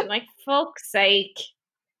Eurovision. Like, fuck's sake.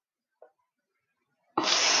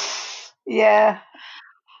 Yeah.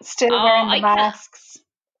 Still wearing the masks.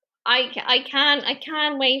 I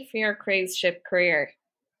can't wait for your cruise ship career.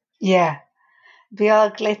 Yeah. Be all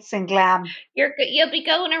glitz and glam. You'll be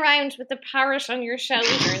going around with the parrot on your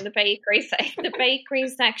shoulder in the bakery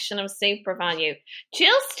section of SuperValu.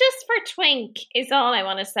 Justice for Twink is all I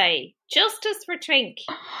want to say. Justice for Twink.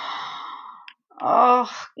 Oh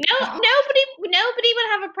no! Nobody would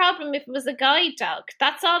have a problem if it was a guide dog.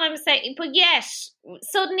 That's all I'm saying. But yet,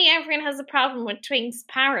 suddenly everyone has a problem with Twink's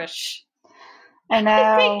parrot. I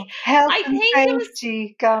know. Health and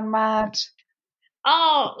safety gone mad.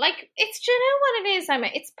 Oh, like it's. Do you know what it is, Emma?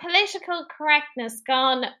 It's political correctness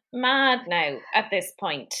gone mad now at this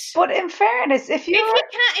point. But in fairness, if you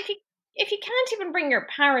can't even bring your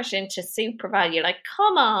parrot into SuperValu, like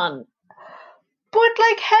come on. But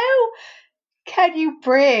like how can you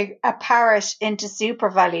bring a parrot into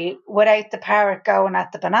SuperValu without the parrot going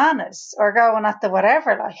at the bananas or going at the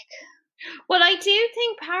whatever, like? Well, I do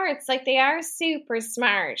think parrots, like, they are super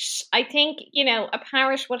smart. I think, you know, a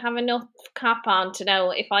parrot would have enough cop on to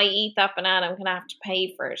know if I eat that banana, I'm going to have to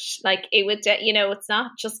pay for it. Like, it would, you know, it's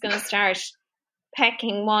not just going to start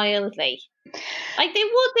pecking wildly. Like, they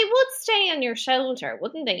would stay on your shoulder,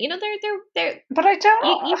 wouldn't they? You know, they're. But I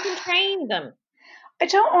don't. You can train them. I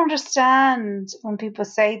don't understand when people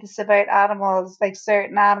say this about animals, like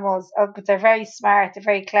certain animals, but they're very smart, they're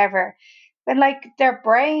very clever. But like their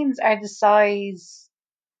brains are the size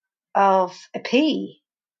of a pea.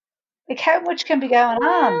 Like how much can be going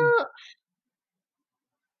on?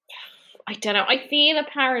 I don't know. I feel a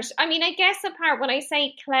parrot. I mean, I guess a parrot, when I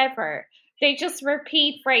say clever, they just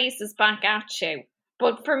repeat phrases back at you.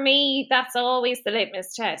 But for me, that's always the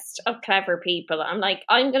litmus test of clever people. I'm like,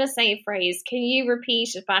 I'm going to say a phrase. Can you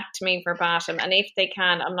repeat it back to me verbatim? And if they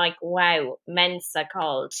can, I'm like, wow, Mensa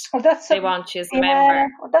called. Well, that's they want you as a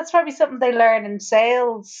member. Well, that's probably something they learn in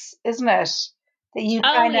sales, isn't it? That you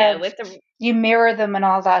you mirror them and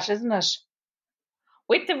all that, isn't it?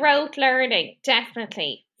 With the rote learning,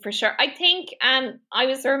 definitely. For sure. I think I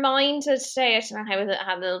was reminded today, and I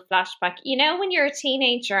had a little flashback. You know, when you're a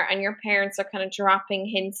teenager and your parents are kind of dropping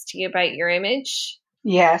hints to you about your image?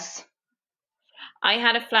 Yes. I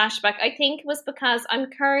had a flashback. I think it was because I'm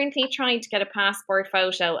currently trying to get a passport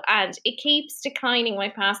photo and it keeps declining my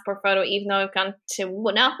passport photo, even though I've gone to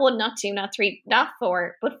not 1, not 2, not 3, not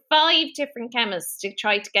 4, but 5 different chemists to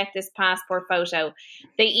try to get this passport photo.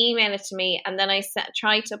 They email it to me and then I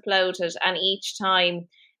try to upload it, and each time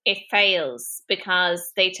it fails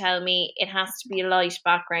because they tell me it has to be a light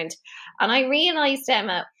background. And I realised,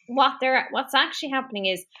 Emma, what's actually happening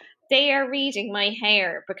is they are reading my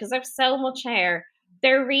hair, because I have so much hair.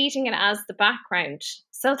 They're reading it as the background.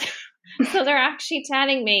 So they're actually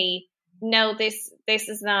telling me, no, this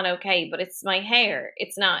is not okay, but it's my hair.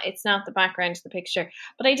 It's not the background of the picture.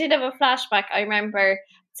 But I did have a flashback. I remember,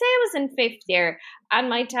 say I was in 5th year, and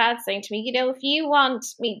my dad saying to me, you know, if you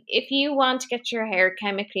want to get your hair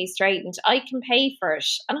chemically straightened, I can pay for it.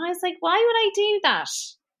 And I was like, why would I do that?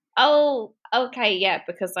 Oh, okay, yeah,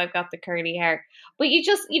 because I've got the curly hair. But you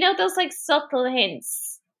just, you know, those like subtle hints.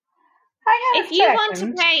 If you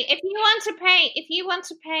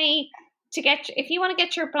want to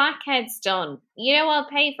get your blackheads done, you know, I'll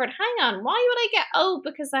pay for it. Hang on, why would I get? Oh,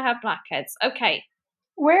 because I have blackheads. Okay.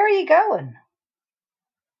 Where are you going?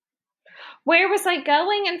 Where was I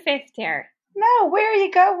going in 5th year? No, where are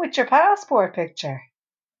you going with your passport picture?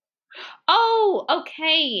 Oh,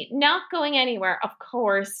 okay. Not going anywhere. Of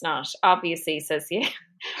course not. Obviously, says you.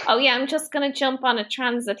 Oh, yeah, I'm just going to jump on a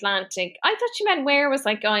transatlantic. I thought you meant where was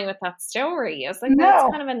I going with that story? I was like,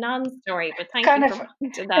 that's kind of a non-story, but thank you for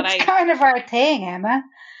pointing that out. It's kind of our thing, Emma.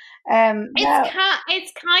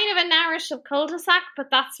 It's kind of a narrative cul-de-sac,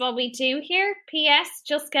 but that's what we do here. P.S.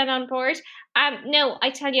 Just get on board. No, I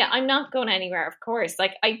tell you, I'm not going anywhere, of course.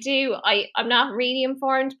 Like, I'm not really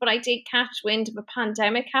informed, but I did catch wind of a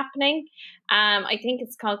pandemic happening. I think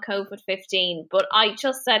it's called COVID-15. But I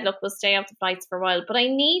just said, look, we'll stay off the flights for a while. But I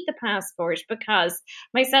need the passport because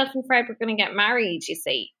myself and Fred were going to get married, you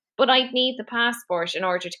see. But I'd need the passport in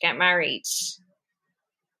order to get married.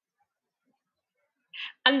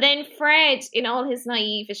 And then Fred, in all his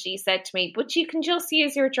naivety, said to me, but you can just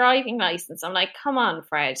use your driving license. I'm like, come on,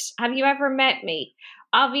 Fred, have you ever met me?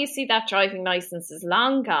 Obviously, that driving license is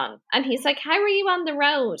long gone. And he's like, how are you on the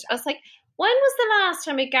road? I was like, when was the last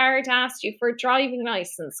time a guard asked you for a driving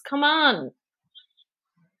license? Come on.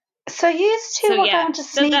 So you two were going to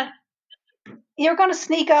sneak... You're going to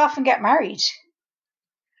sneak off and get married?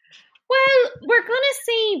 Well, we're going to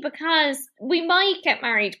see, because we might get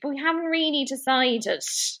married, but we haven't really decided.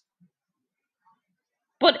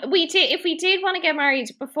 But if we did want to get married,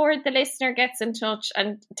 before the listener gets in touch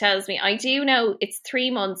and tells me, I do know it's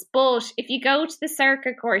 3 months, but if you go to the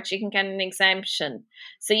circuit court, you can get an exemption.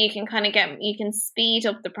 So you can you can speed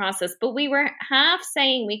up the process. But we were half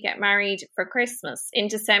saying we get married for Christmas in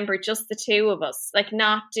December, just the two of us, like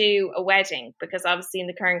not do a wedding, because obviously in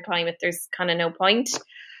the current climate, there's kind of no point.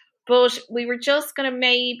 But we were just going to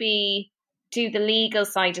maybe do the legal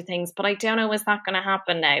side of things. But I don't know, is that going to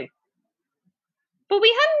happen now? But we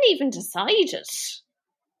hadn't even decided.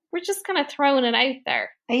 We're just kind of throwing it out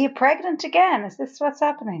there. Are you pregnant again? Is this what's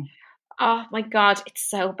happening? Oh, my God. It's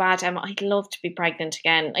so bad, Emma. I'd love to be pregnant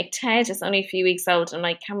again. Like, Ted is only a few weeks old. I'm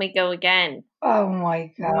like, can we go again? Oh,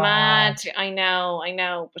 my God. Mad. I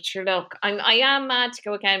know. But sure, look, I am mad to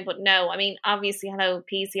go again. But no, I mean, obviously, hello,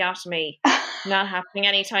 episiotomy. Not happening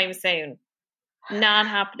anytime soon. Not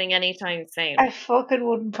happening anytime soon. I fucking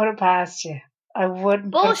wouldn't put it past you. I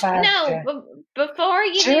wouldn't put it past you. But before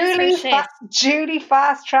you Julie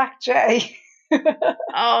fast track Jay.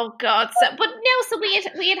 Oh God! So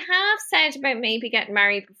we had half said about maybe getting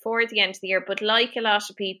married before the end of the year, but like a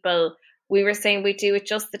lot of people, we were saying we'd do it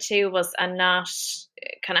just the two of us and not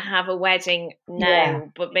kind of have a wedding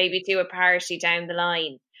now, but maybe do a party down the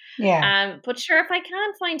line. Yeah. But sure, if I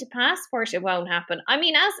can't find a passport, it won't happen. I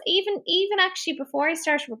mean, as even actually before I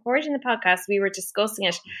started recording the podcast, we were discussing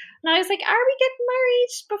it, and I was like, "Are we getting married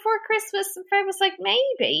before Christmas?" And Fred was like,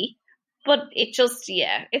 "Maybe," but it just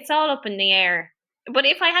it's all up in the air. But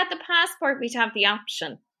if I had the passport, we'd have the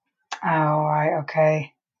option. Oh, right,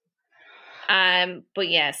 okay. But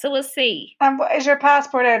yeah, so we'll see. Is your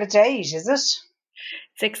passport out of date? Is it?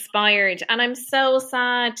 It's expired, and I'm so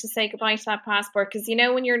sad to say goodbye to that passport, because you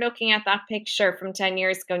know when you're looking at that picture from 10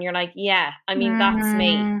 years ago and you're like, yeah, I mean, that's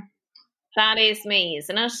me. That is me,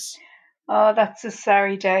 isn't it? Oh, that's a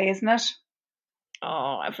sorry day, isn't it?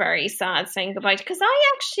 Oh, very sad saying goodbye, because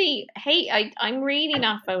I actually I'm really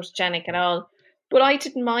not photogenic at all, but I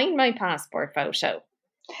didn't mind my passport photo.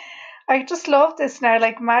 I just love this now.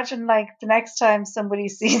 Like, imagine, like, the next time somebody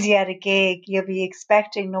sees you at a gig, you'll be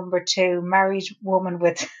expecting number 2, married woman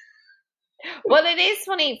with... Well, it is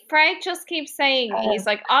funny. Fred just keeps saying, he's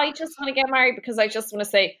like, I just want to get married because I just want to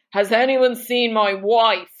say, has anyone seen my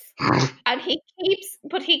wife? And he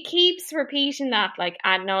keeps repeating that, like,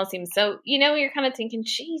 ad nauseum. So, you know, you're kind of thinking,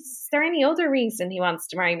 geez, is there any other reason he wants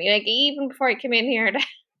to marry me? Like, even before I came in here,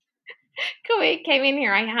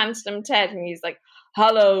 I handed him Ted, and he's like,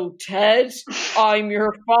 hello, Ted, I'm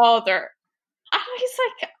your father. And I was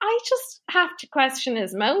like, I just have to question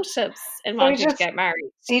his motives in wanting to get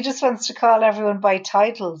married. He just wants to call everyone by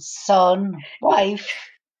titles, son, wife.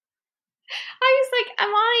 I was like,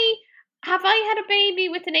 have I had a baby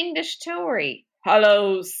with an English Tory?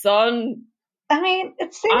 Hello, son. I mean,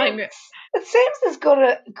 it seems as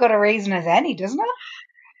good a reason as any, doesn't it?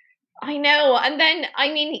 I know. And then,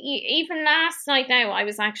 I mean, even last night now, I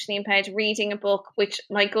was actually in bed reading a book, which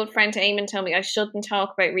my good friend Eamon told me I shouldn't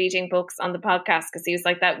talk about reading books on the podcast, because he was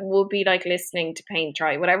like, that would be like listening to paint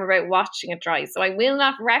dry, whatever about watching it dry. So I will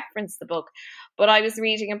not reference the book. But I was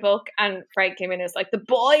reading a book, and Fred came in and was like, the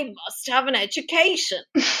boy must have an education.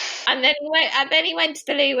 And then he went to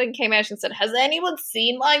the loo and came out and said, has anyone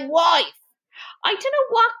seen my wife? I don't know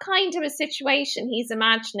what kind of a situation he's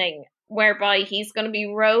imagining, whereby he's going to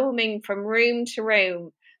be roaming from room to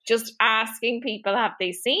room, just asking people, have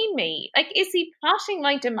they seen me? Like, is he plotting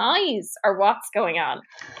my demise, or what's going on?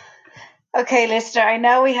 Okay, listener, I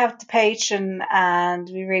know we have the Patreon and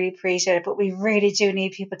we really appreciate it, but we really do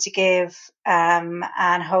need people to give and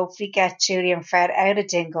hopefully get Julie and Fred out of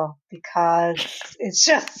Dingle, because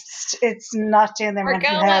it's not doing their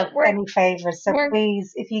mental health any favours. So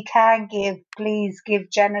please, if you can give, please give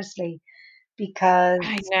generously, because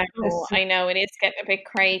I know it is getting a bit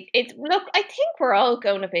crazy. Look, I think we're all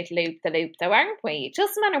going a bit loop the loop though, aren't we? It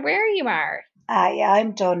doesn't matter where you are. Yeah,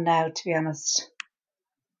 I'm done now, to be honest.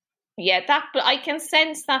 Yeah, I can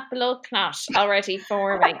sense that blood clot already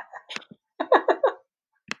forming.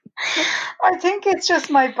 I think it's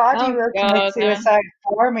just my body will commit suicide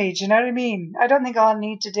for me. Do you know what I mean? I don't think I'll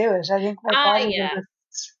need to do it. I think my body will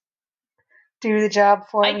just do the job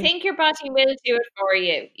for me. I think your body will do it for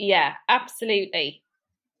you. Yeah, absolutely.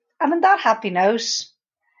 And on that happy note,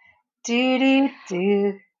 I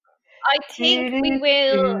think we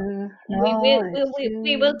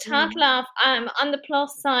will toddle off. On the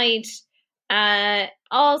plus side,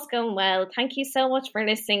 all's going well. Thank you so much for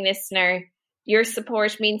listening, listener. Your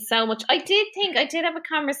support means so much. I did have a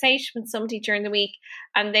conversation with somebody during the week,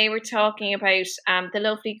 and they were talking about the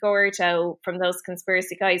lovely Gordo from those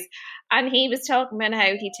conspiracy guys, and he was talking about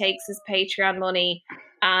how he takes his Patreon money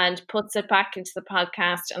and puts it back into the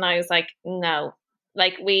podcast, and I was like, no,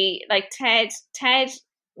 Ted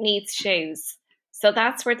needs shoes, so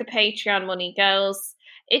that's where the Patreon money goes.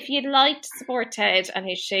 If you'd like to support Ted and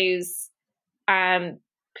his shoes,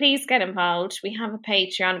 please get involved. We have a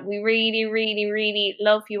Patreon. We really, really, really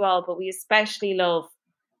love you all, but we especially love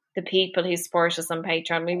the people who support us on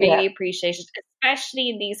Patreon. We really appreciate it, especially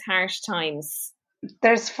in these harsh times.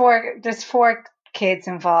 There's four kids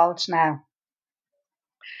involved now.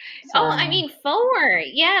 So. Oh, I mean 4.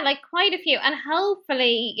 Yeah, quite a few. And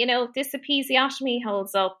hopefully, if this episiotomy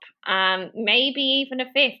holds up, maybe even a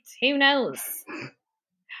 5th. Who knows?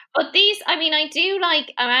 But these, I do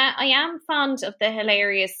I am fond of the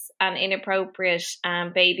hilarious and inappropriate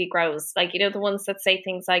baby grows. The ones that say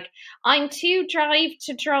things like, I'm too drive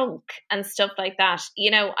to drunk and stuff like that.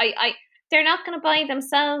 They're not going to buy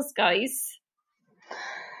themselves, guys.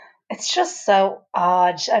 It's just so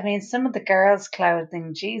odd. Some of the girls'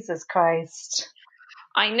 clothing, Jesus Christ.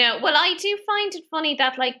 I know. Well, I do find it funny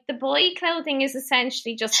that the boy clothing is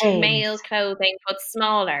essentially just male clothing, but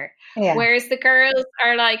smaller. Yeah. Whereas the girls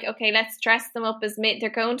are okay, let's dress them up as they're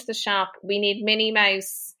going to the shop. We need Minnie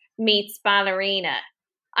Mouse meets ballerina.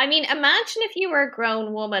 Imagine if you were a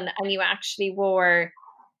grown woman and you actually wore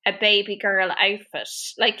a baby girl outfit.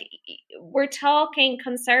 We're talking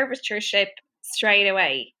conservatorship straight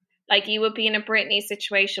away. You would be in a Britney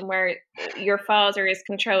situation where your father is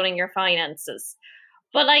controlling your finances.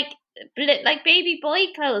 But baby boy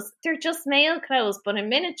clothes, they're just male clothes, but in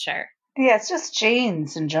miniature. Yeah, it's just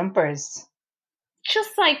jeans and jumpers. Just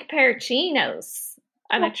a pair of chinos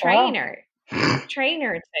and a trainer.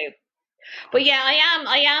 Trainer too. But yeah,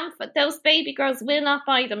 I am. Those baby girls will not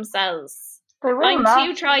buy themselves. I'm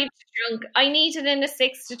too drive to drunk. I need it in the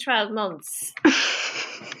 6 to 12 months.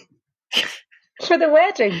 For the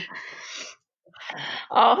wedding.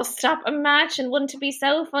 Oh, stop. Imagine, wouldn't it be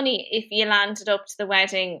so funny if you landed up to the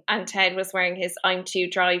wedding and Ted was wearing his I'm too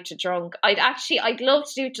drive to drunk. I'd love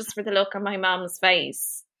to do it just for the look on my mum's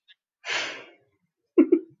face.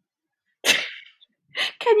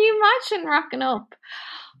 Can you imagine rocking up?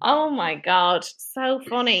 Oh my God, so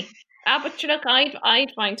funny. But look,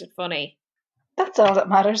 I'd find it funny. That's all that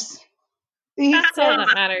matters. That's all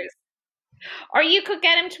that matters. Or you could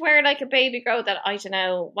get him to wear a baby grow that, I don't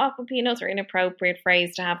know, what would be another inappropriate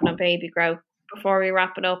phrase to have on a baby grow before we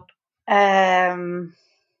wrap it up? I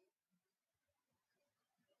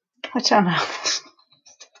don't know.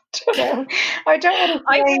 I don't want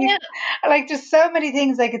to say. There's so many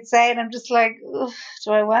things I could say, and I'm just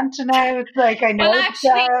do I want to know? It's I know the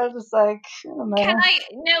child. It's I don't know. Can I?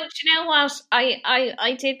 No, do you know what?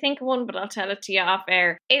 I did think of one, but I'll tell it to you off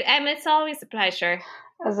air. It's always a pleasure.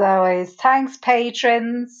 As always, thanks,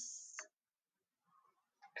 patrons,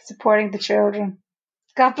 for supporting the children.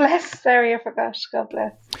 God bless. Sorry, I forgot. God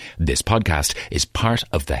bless. This podcast is part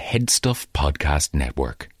of the Head Stuff Podcast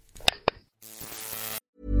Network.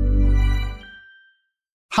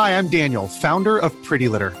 Hi, I'm Daniel, founder of Pretty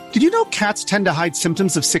Litter. Did you know cats tend to hide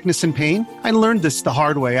symptoms of sickness and pain? I learned this the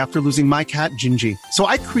hard way after losing my cat, Gingy. So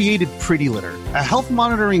I created Pretty Litter, a health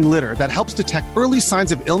monitoring litter that helps detect early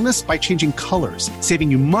signs of illness by changing colors, saving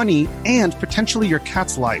you money and potentially your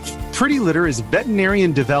cat's life. Pretty Litter is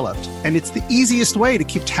veterinarian developed, and it's the easiest way to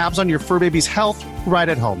keep tabs on your fur baby's health right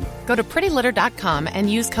at home. Go to prettylitter.com and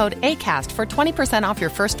use code ACAST for 20% off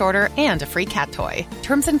your first order and a free cat toy.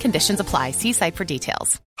 Terms and conditions apply. See site for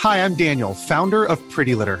details. Hi, I'm Daniel, founder of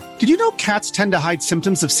Pretty Litter. Did you know cats tend to hide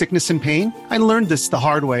symptoms of sickness and pain? I learned this the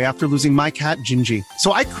hard way after losing my cat, Gingy.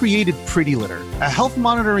 So I created Pretty Litter, a health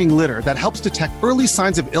monitoring litter that helps detect early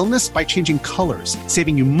signs of illness by changing colors,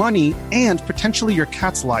 saving you money and potentially your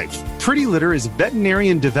cat's life. Pretty Litter is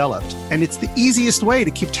veterinarian developed, And it's the easiest way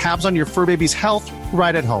to keep tabs on your fur baby's health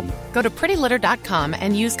right at home. Go to prettylitter.com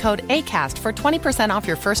and use code ACAST for 20% off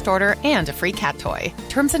your first order and a free cat toy.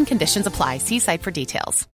 Terms and conditions apply. See site for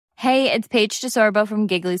details. Hey, it's Paige DeSorbo from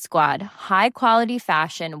Giggly Squad. High quality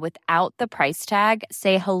fashion without the price tag.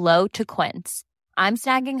 Say hello to Quince. I'm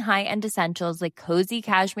snagging high-end essentials like cozy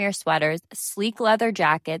cashmere sweaters, sleek leather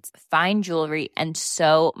jackets, fine jewelry, and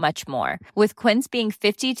so much more. With Quince being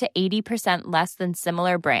 50 to 80% less than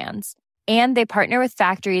similar brands. And they partner with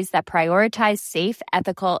factories that prioritize safe,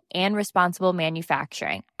 ethical, and responsible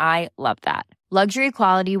manufacturing. I love that. Luxury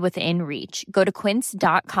quality within reach. Go to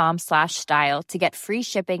quince.com/style to get free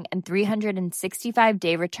shipping and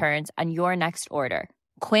 365-day returns on your next order.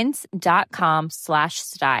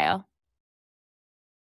 Quince.com/style.